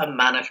as a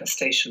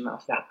manifestation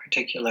of that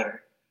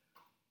particular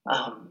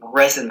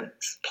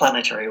resonance,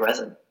 planetary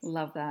resonance.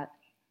 Love that.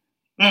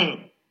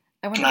 Mm.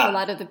 I wonder if a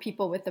lot of the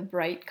people with the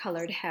bright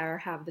colored hair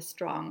have the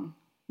strong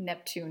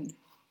Neptune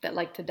that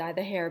like to dye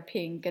the hair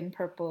pink and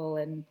purple.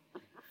 And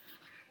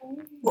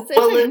it's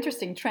an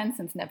interesting trend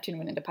since Neptune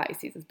went into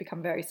Pisces. It's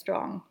become very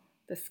strong,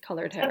 this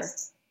colored hair.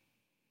 Yes,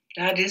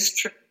 that is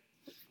true.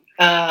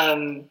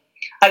 I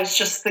was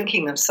just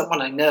thinking of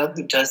someone I know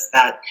who does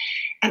that.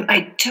 And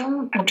I'm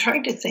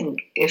trying to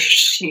think if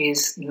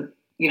she's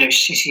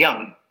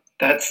young.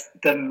 That's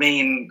the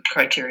main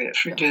criteria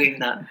for doing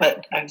that.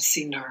 But I've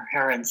seen her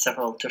hair in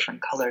several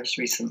different colors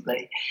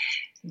recently.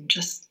 I'm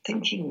just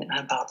thinking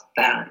about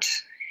that.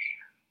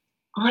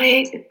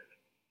 I'd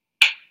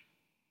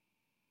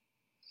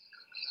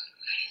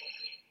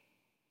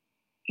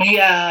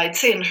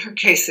say in her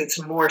case it's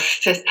more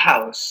fifth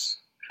house.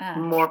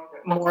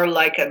 More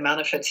like a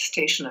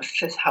manifestation of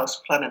fifth house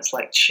planets,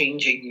 like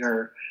changing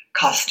your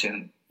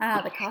costume.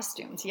 The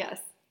costumes, yes.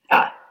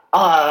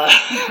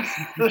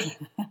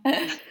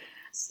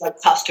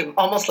 Like costume,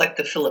 almost like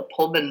the Philip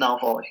Pullman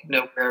novel,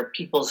 where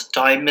people's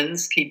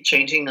diamonds keep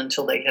changing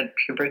until they hit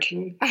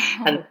puberty,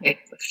 and a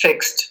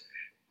fixed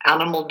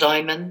animal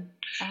diamond,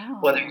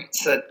 whether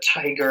it's a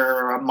tiger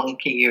or a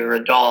monkey or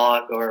a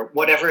dog or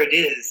whatever it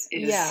is.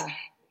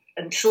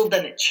 Until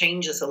then, it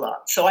changes a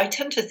lot. So I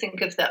tend to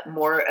think of that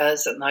more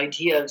as an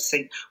idea of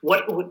saying,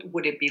 what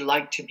would it be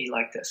like to be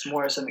like this?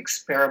 More as an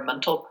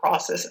experimental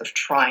process of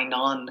trying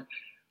on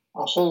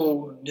a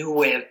whole new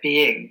way of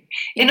being,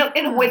 in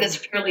a way that's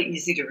fairly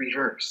easy to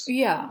reverse.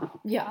 Yeah.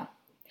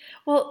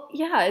 Well,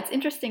 it's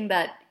interesting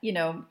that,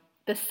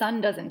 the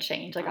sun doesn't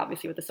change, like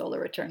obviously with the solar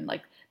return,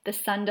 like the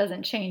sun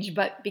doesn't change,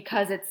 but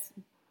because it's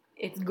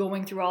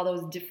going through all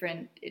those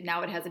different,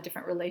 now it has a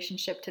different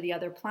relationship to the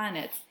other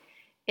planets,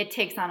 it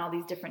takes on all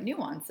these different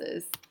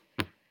nuances.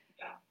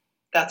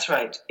 That's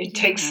right. It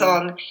takes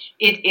on,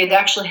 it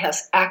actually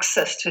has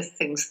access to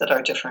things that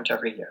are different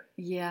every year.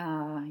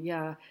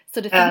 Yeah. So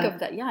to think of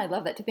that, I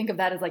love that. To think of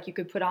that as like you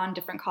could put on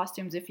different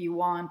costumes if you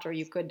want, or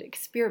you could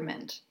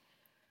experiment.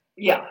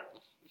 Yeah,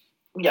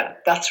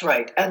 that's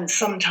right. And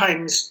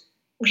sometimes,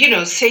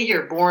 say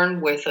you're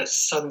born with a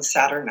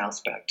Sun-Saturn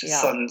aspect,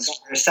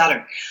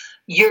 Sun-Saturn.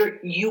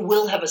 You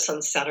will have a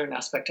Sun-Saturn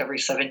aspect every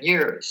 7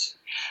 years.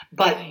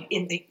 But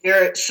in the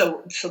year,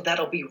 so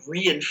that'll be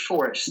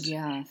reinforced.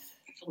 Yes.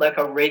 Like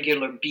a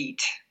regular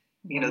beat,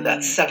 that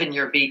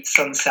 7-year beat,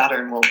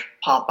 Sun-Saturn will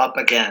pop up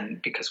again,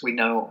 because we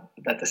know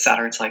that the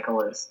Saturn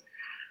cycle is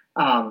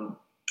 4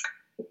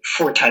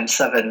 times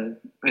 7,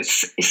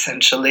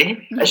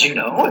 essentially, as you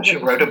know, as you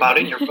wrote about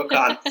in your book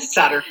on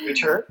Saturn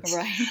returns.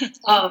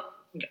 Right.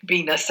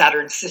 Being a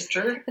Saturn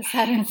sister. The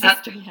Saturn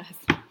sister, yes.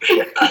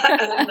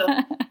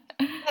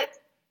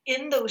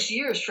 In those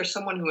years, for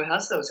someone who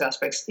has those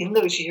aspects, in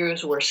those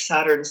years where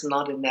Saturn's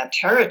not in that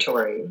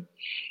territory,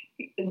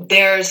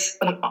 there's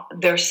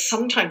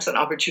sometimes an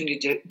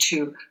opportunity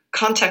to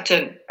contact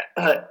a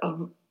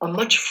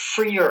much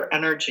freer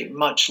energy,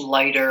 much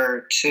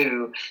lighter,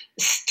 to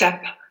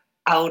step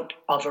out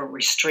of a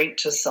restraint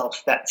to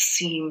self that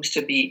seems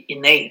to be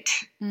innate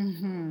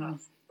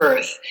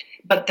birth.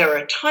 But there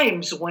are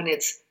times when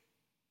it's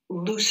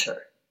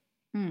looser.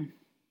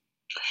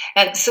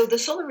 And so the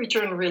solar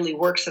return really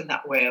works in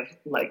that way of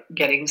like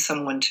getting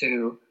someone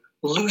to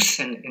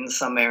loosen in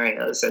some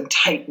areas and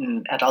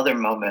tighten at other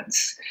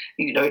moments.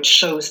 It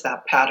shows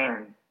that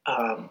pattern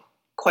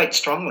quite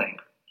strongly.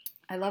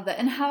 I love that.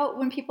 And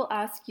when people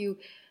ask you,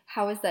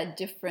 how is that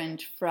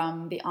different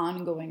from the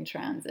ongoing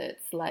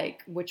transits?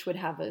 Like, which would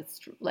have I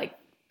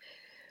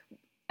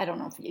don't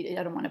know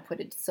I don't want to put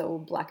it so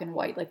black and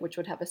white, like which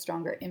would have a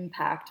stronger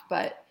impact,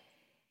 but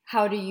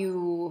how do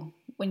you,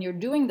 when you're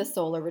doing the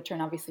solar return,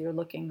 obviously you're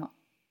looking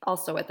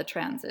also at the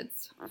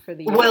transits for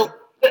the year. Well,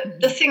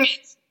 the thing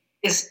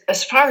is,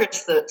 as far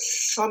as the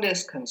sun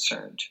is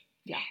concerned,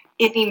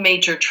 any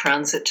major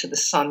transit to the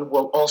sun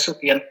will also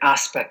be an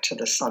aspect to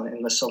the sun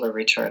in the solar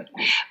return.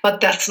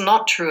 But that's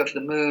not true of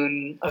the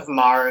moon, of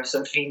Mars,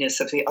 of Venus,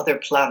 of the other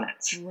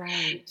planets.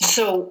 Right.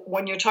 So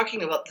when you're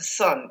talking about the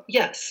sun,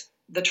 yes,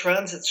 the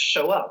transits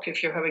show up.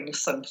 If you're having a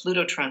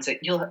Sun-Pluto transit,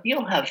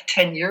 you'll have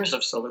 10 years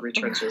of solar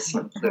returns with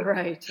Sun-Pluto.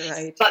 Right.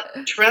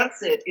 But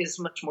transit is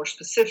much more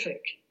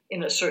specific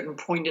in a certain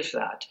point of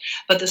that.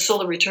 But the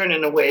solar return,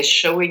 in a way, is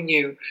showing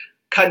you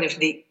kind of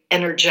the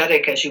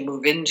energetic as you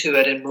move into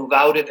it and move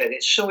out of it.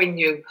 It's showing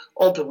you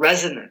all the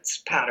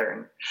resonance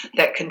pattern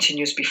that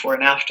continues before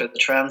and after the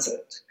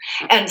transit.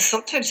 And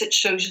sometimes it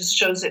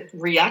shows it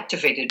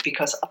reactivated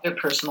because other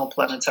personal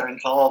planets are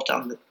involved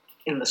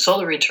in the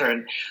solar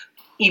return,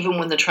 even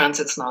when the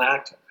transit's not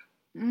active.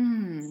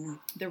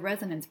 The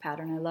resonance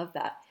pattern, I love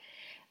that.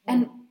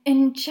 And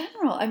in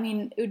general, I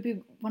mean, it would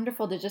be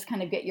wonderful to just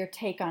kind of get your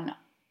take on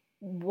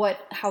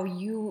how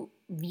you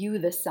view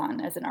the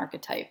sun as an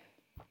archetype.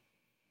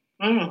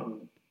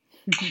 Mm.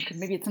 Because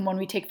maybe it's someone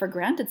we take for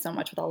granted so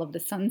much with all of the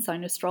sun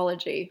sign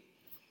astrology.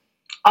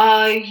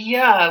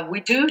 Yeah, we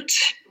do.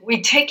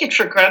 We take it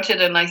for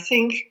granted, and I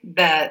think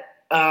that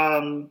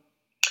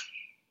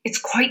it's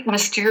quite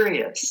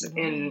mysterious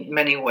in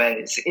many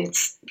ways.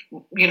 It's,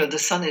 the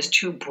sun is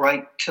too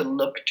bright to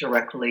look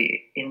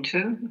directly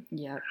into.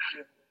 Yeah.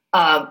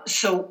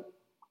 So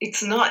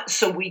it's not.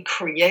 So we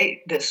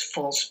create this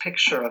false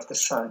picture of the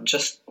sun,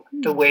 just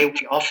the way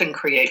we often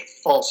create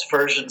false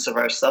versions of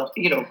ourselves.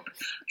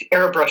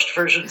 Airbrushed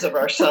versions of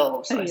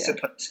ourselves, I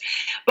suppose.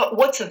 But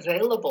what's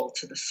available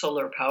to the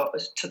solar power,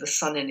 to the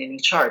sun in any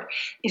chart,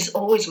 is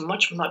always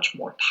much, much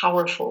more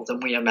powerful than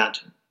we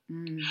imagine.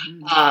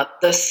 Mm-hmm.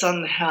 The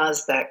sun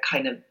has that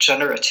kind of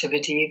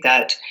generativity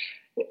that,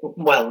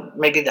 well,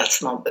 maybe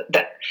that's not, but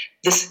that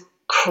this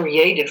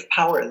creative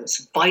power,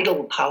 this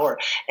vital power.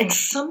 And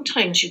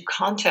sometimes you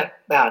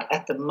contact that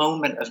at the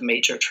moment of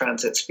major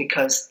transits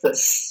because the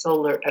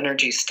solar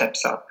energy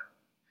steps up.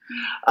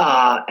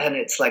 And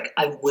it's like,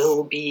 I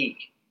will be,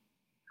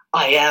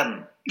 I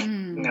am.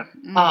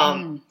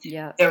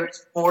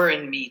 There's more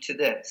in me to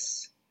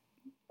this.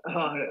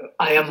 I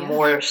am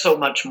more, so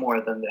much more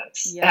than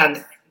this. Yes.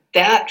 And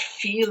that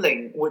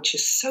feeling, which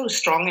is so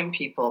strong in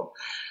people,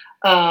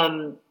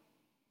 I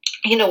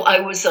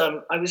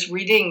was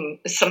reading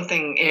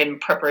something in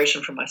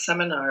preparation for my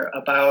seminar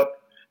about,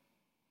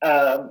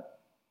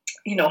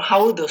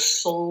 how the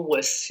soul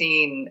was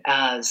seen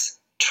as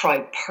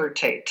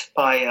tripartite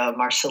by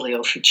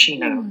Marsilio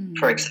Ficino,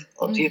 for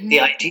example. Mm-hmm. The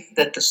idea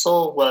that the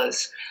soul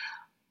was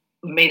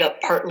made up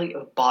partly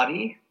of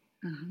body,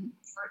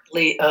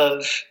 partly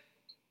of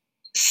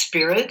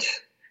spirit,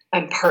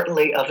 and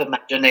partly of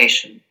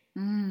imagination.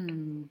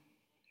 And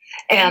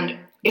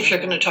if you're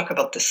going to talk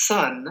about the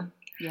sun,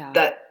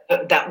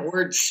 that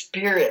word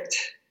spirit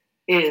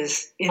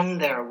is in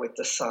there with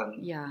the sun.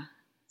 Yeah.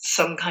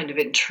 Some kind of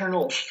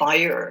internal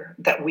fire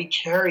that we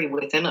carry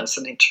within us,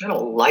 an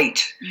internal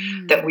light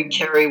that we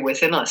carry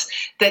within us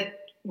that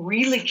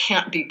really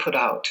can't be put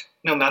out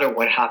no matter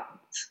what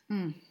happens.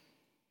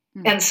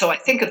 And so I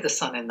think of the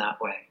sun in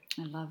that way.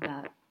 I love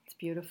that. It's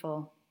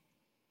beautiful.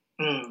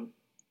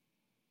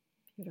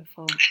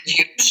 Beautiful.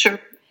 Sure.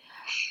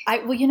 I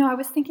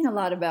was thinking a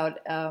lot about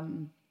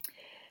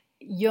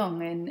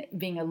Jung and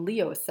being a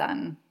Leo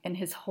sun and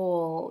his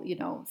whole,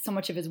 so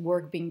much of his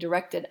work being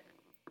directed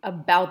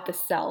about the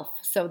self.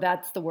 So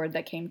that's the word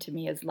that came to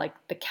me, as like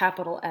the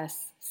capital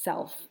S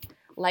self,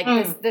 like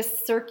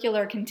this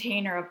circular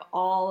container of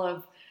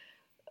all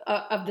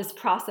of this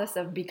process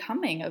of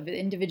becoming, of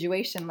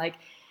individuation, like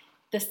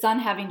the sun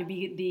having to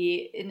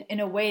be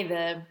in a way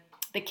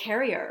the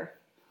carrier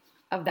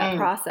of that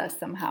process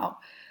somehow.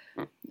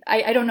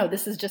 I don't know.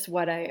 This is just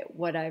what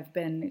I've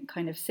been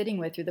kind of sitting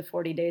with through the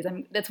 40 days.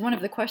 That's one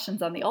of the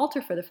questions on the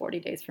altar for the 40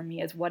 days for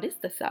me is, what is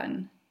the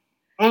sun?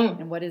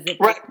 And what is it?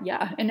 Right.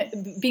 Yeah. And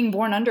being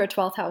born under a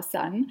 12th house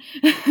sun,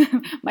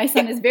 my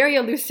sun is very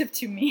elusive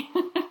to me.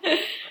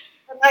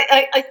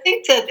 I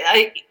think that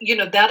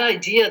that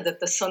idea that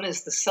the sun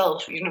is the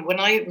self, when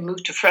I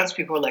moved to France,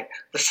 people were like,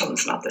 the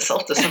sun's not the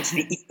self, the sun's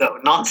the ego,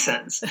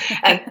 nonsense.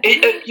 And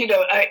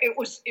it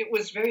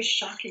was very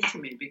shocking to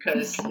me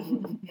because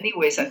in many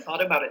ways I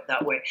thought about it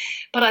that way.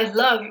 But I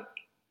love,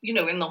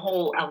 in the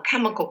whole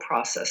alchemical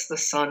process, the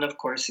sun, of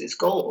course, is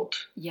gold.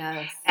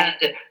 Yes. And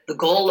the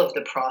goal of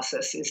the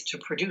process is to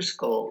produce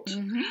gold.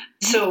 Mm-hmm.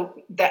 So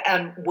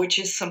which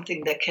is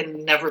something that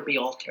can never be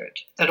altered,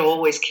 that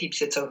always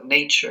keeps its own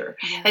nature.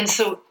 Yes. And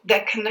so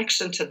that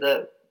connection to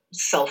the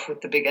self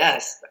with the big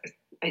S,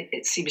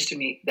 it seems to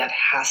me that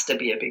has to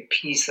be a big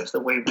piece of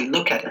the way we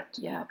look at it.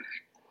 Yeah.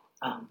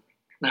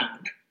 No.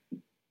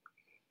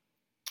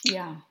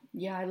 Yeah.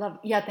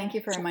 Yeah. Thank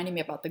you for reminding me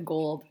about the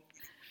gold.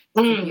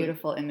 It's a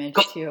beautiful image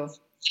too.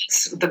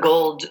 The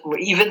gold,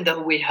 even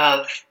though we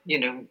have,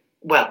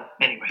 well,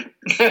 anyway,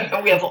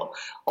 we have all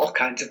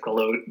kinds of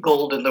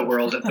gold in the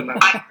world at the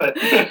moment. But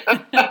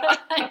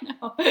I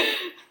know.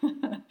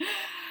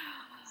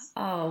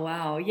 Oh,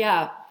 wow.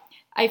 Yeah.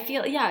 I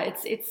feel,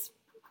 it's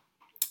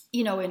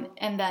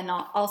and then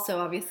also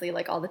obviously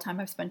like all the time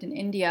I've spent in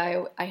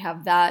India, I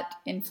have that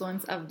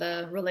influence of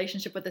the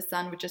relationship with the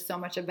sun, which is so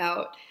much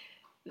about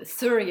the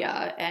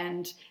Surya,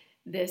 and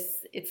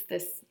it's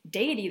this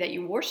deity that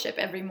you worship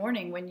every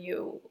morning when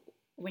you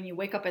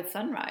wake up at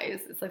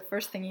sunrise. It's like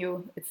first thing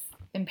it's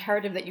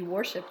imperative that you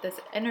worship this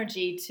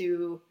energy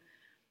to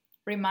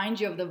remind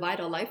you of the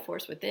vital life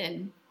force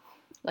within.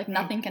 Like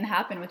nothing can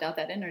happen without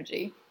that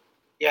energy.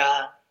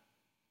 Yeah.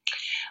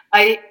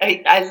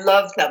 I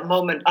love that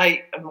moment.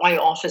 My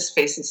office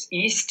faces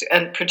east,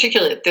 and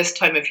particularly at this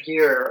time of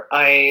year,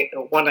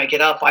 when I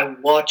get up, I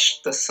watch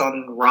the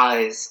sun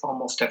rise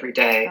almost every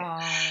day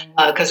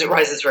because it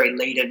rises very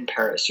late in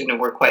Paris.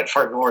 We're quite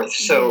far north,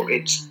 so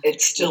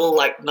it's still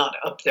like not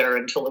up there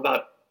until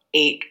about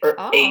eight.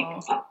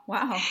 Oh,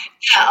 wow.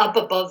 Yeah, up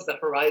above the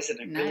horizon.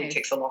 It really Nice.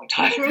 takes a long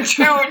time to That's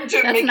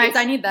make nice. it.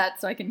 I need that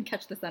so I can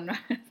catch the sunrise.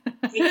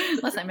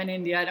 Unless I'm in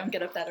India, I don't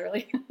get up that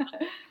early.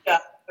 Yeah,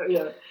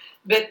 yeah.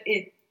 But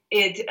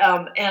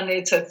and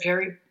it's a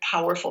very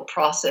powerful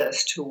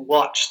process to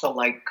watch the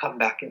light come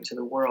back into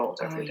the world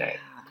every day.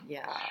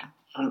 Yeah.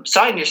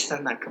 So I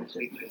understand that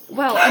completely.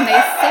 Well, and they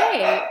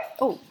say,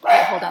 oh,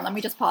 wait, hold on, let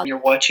me just pause. You're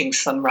watching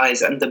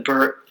sunrise and the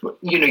bird,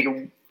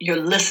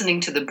 you're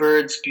listening to the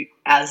birds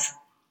as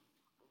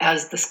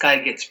the sky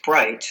gets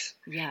bright,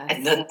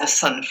 and then the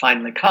sun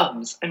finally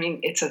comes. I mean,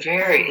 it's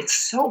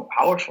so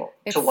powerful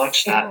to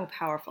watch that. It's so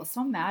powerful,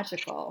 so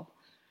magical.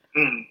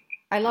 Mm.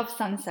 I love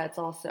sunsets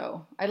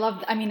also.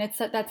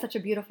 That's such a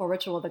beautiful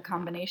ritual, the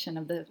combination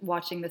of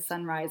watching the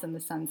sunrise and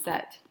the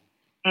sunset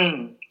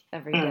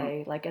every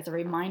day, like as a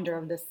reminder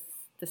of the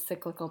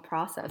cyclical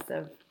process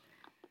of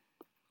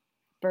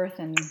birth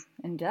and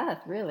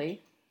death,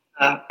 really.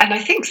 And I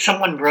think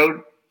someone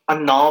wrote a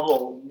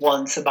novel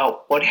once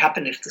about what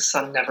happened if the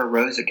sun never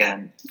rose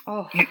again.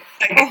 Oh,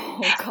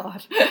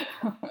 God.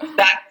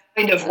 That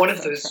kind of one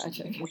of those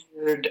tragic,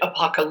 weird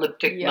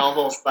apocalyptic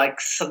novels, like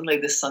suddenly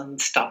the sun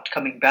stopped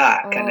coming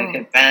back,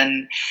 and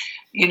then,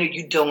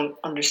 you don't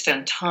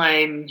understand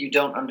time, you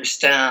don't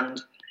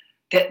understand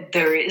that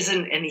there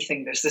isn't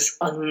anything. There's this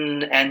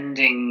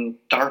unending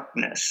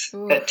darkness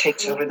that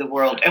takes over the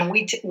world, and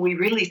we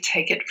really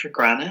take it for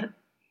granted.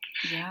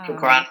 Yeah. For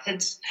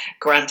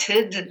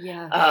granted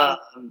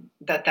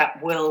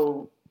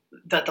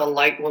that the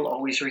light will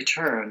always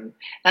return.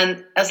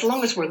 And as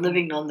long as we're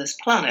living on this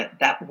planet,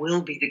 that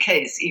will be the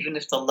case, even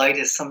if the light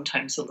is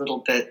sometimes a little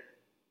bit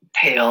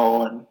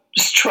pale and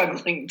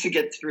struggling to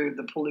get through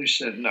the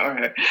pollution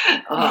or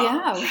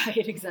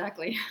right,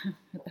 exactly.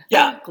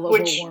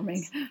 Global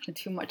warming,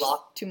 too much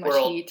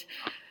heat.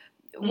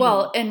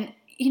 Well, and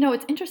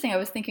it's interesting. I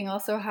was thinking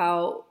also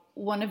how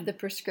one of the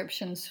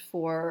prescriptions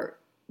for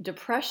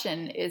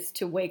depression is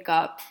to wake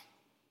up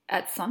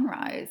at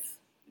sunrise,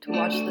 to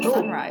watch the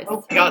sunrise.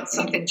 Oh God,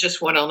 something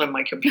just went on in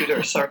my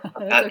computer. Sorry about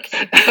that.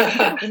 Okay.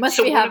 We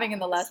must be having in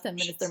the last 10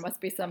 minutes, there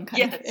must be some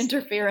kind of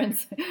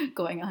interference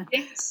going on.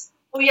 Yes.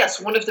 Oh yes,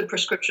 one of the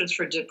prescriptions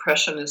for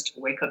depression is to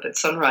wake up at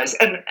sunrise.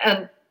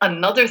 And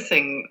another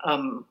thing,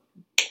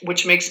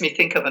 which makes me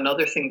think of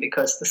another thing,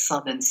 because the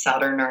sun and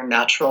Saturn are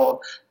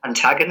natural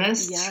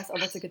antagonists. Yes,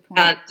 that's a good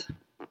point.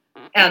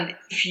 And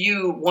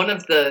one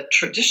of the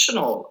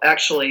traditional,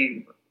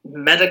 actually,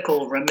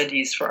 medical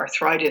remedies for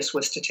arthritis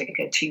was to take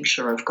a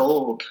tincture of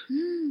gold.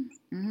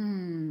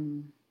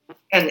 And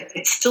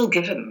it's still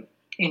given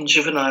in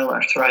juvenile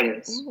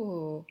arthritis.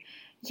 Ooh.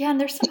 Yeah, and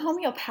there's some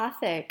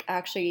homeopathic,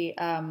 actually,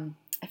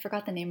 I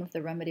forgot the name of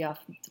the remedy off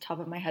the top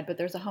of my head, but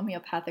there's a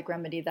homeopathic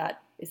remedy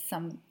that it's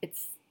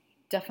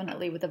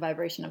definitely with the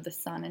vibration of the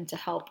sun, and to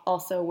help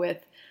also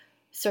with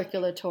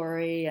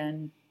circulatory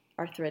and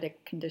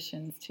arthritic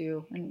conditions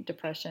too, and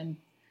depression.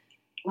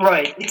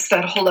 Right. It's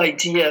that whole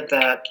idea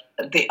that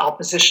the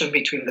opposition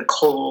between the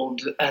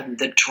cold and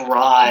the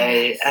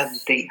dry and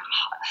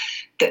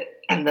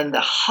and then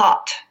the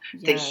hot,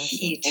 the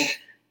heat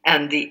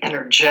and the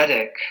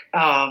energetic.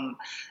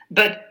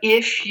 But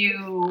if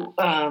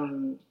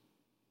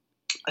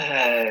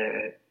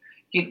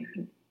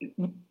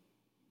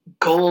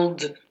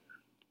gold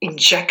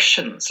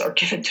injections are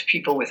given to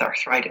people with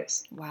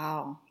arthritis.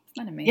 Wow.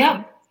 Isn't that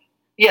amazing?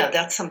 Yeah,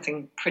 that's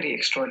something pretty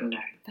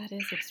extraordinary. That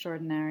is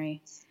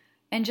extraordinary.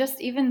 And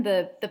just even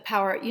the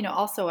power,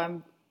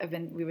 also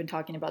we've been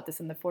talking about this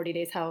in the 40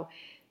 days, how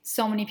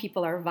so many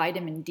people are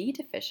vitamin D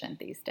deficient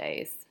these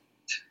days.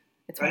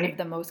 It's one of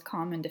the most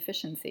common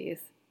deficiencies.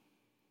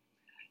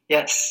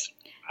 Yes.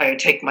 I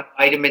take my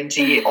vitamin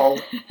D all.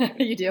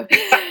 You do?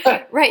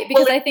 Right,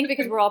 because I think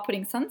because we're all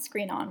putting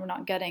sunscreen on, we're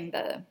not getting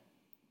the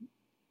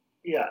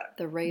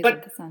rays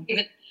of the sun.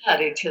 Even that,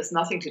 it has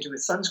nothing to do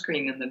with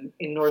sunscreen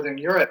in Northern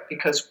Europe,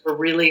 because we're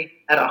really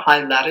at a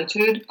high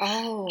latitude.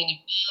 Oh.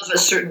 Of a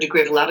certain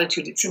degree of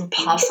latitude, it's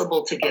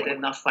impossiable to get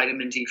enough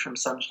vitamin D from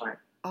sunshine.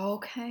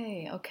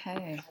 Okay.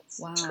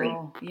 Wow.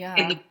 Screen. Yeah.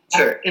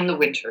 In the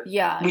winter.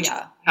 Yeah. We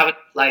have enough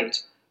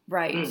light.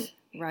 Right.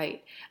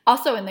 Right.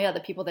 Also, and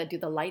the people that do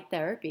the light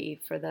therapy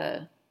for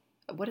the,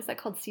 what is that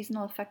called?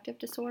 Seasonal affective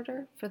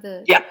disorder?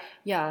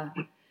 Yeah.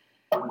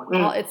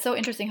 Well, it's so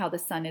interesting how the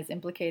sun is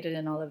implicated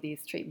in all of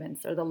these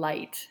treatments, or the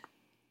light.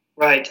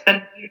 Right.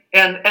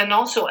 And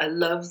also I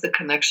love the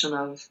connection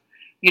of,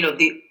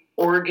 the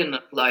organ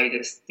of light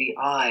is the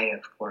eye,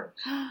 of course.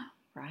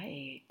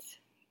 Right.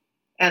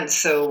 And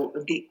so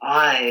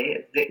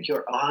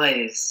your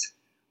eyes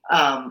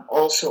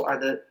also are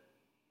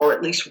or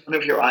at least one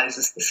of your eyes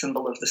is the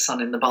symbol of the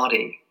sun in the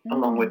body,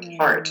 along with the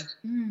heart.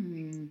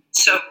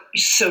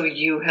 So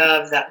you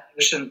have that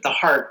notion. The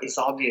heart is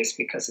obvious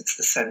because it's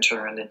the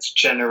center and it's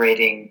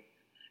generating,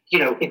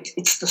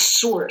 it's the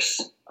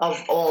source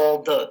of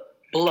all the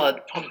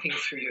blood pumping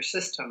through your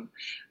system.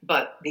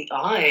 But the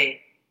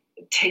eye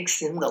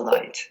takes in the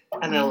light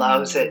and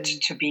allows it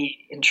to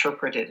be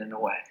interpreted in a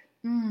way.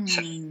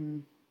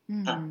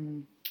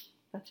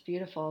 That's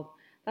beautiful.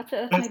 That's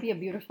maybe a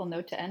beautiful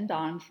note to end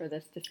on for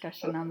this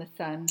discussion on the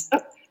sun.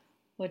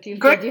 What do you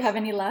feel? Great. Do you have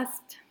any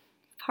last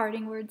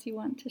parting words you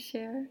want to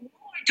share?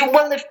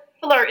 Well, if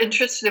people are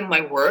interested in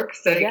my work,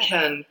 they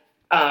can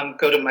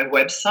go to my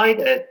website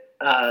at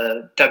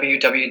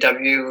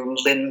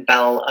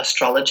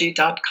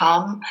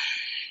www.lynnbellastrology.com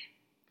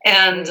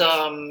and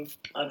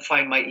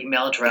find my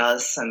email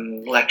address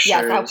and lectures.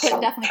 Yes, I'll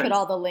definitely put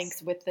all the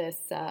links with this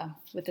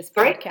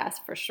podcast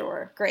for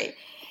sure. Great.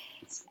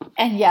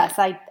 And yes,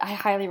 I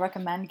highly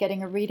recommend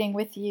getting a reading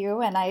with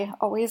you, and I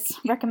always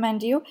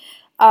recommend you.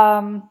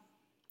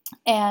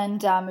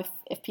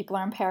 If people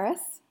are in Paris,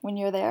 when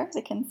you're there,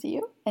 they can see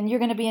you. And you're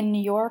going to be in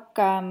New York,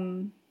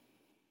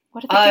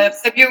 what are the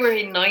dates?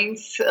 February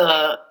 9th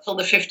till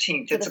the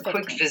 15th. It's a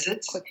quick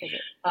visit.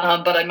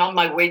 But I'm on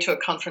my way to a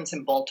conference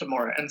in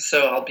Baltimore, and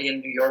so I'll be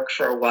in New York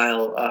for a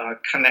while,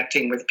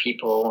 connecting with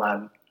people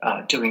and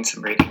doing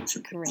some readings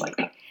and things like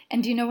that.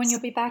 And do you know when you'll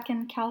be back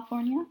in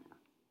California?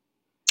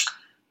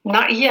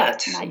 Not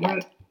yet.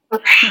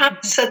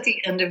 Perhaps at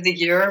the end of the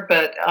year,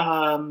 but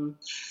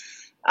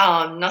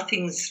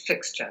nothing's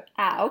fixed yet.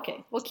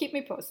 Okay. Well, keep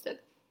me posted.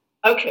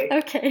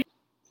 Okay.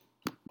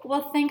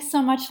 Well, thanks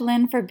so much,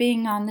 Lynn, for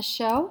being on the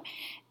show.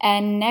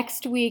 And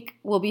next week,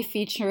 we'll be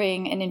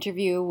featuring an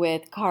interview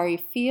with Kari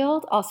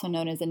Field, also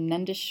known as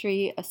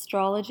Anundashri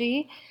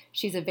Astrology.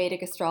 She's a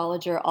Vedic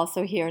astrologer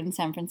also here in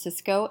San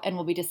Francisco, and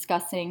we'll be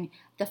discussing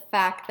the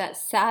fact that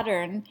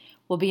Saturn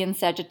will be in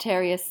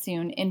Sagittarius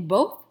soon in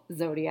both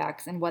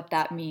zodiacs and what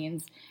that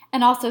means,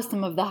 and also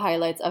some of the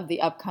highlights of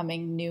the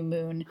upcoming new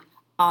moon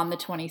on the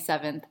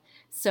 27th.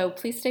 So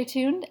please stay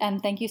tuned,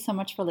 and thank you so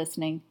much for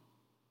listening.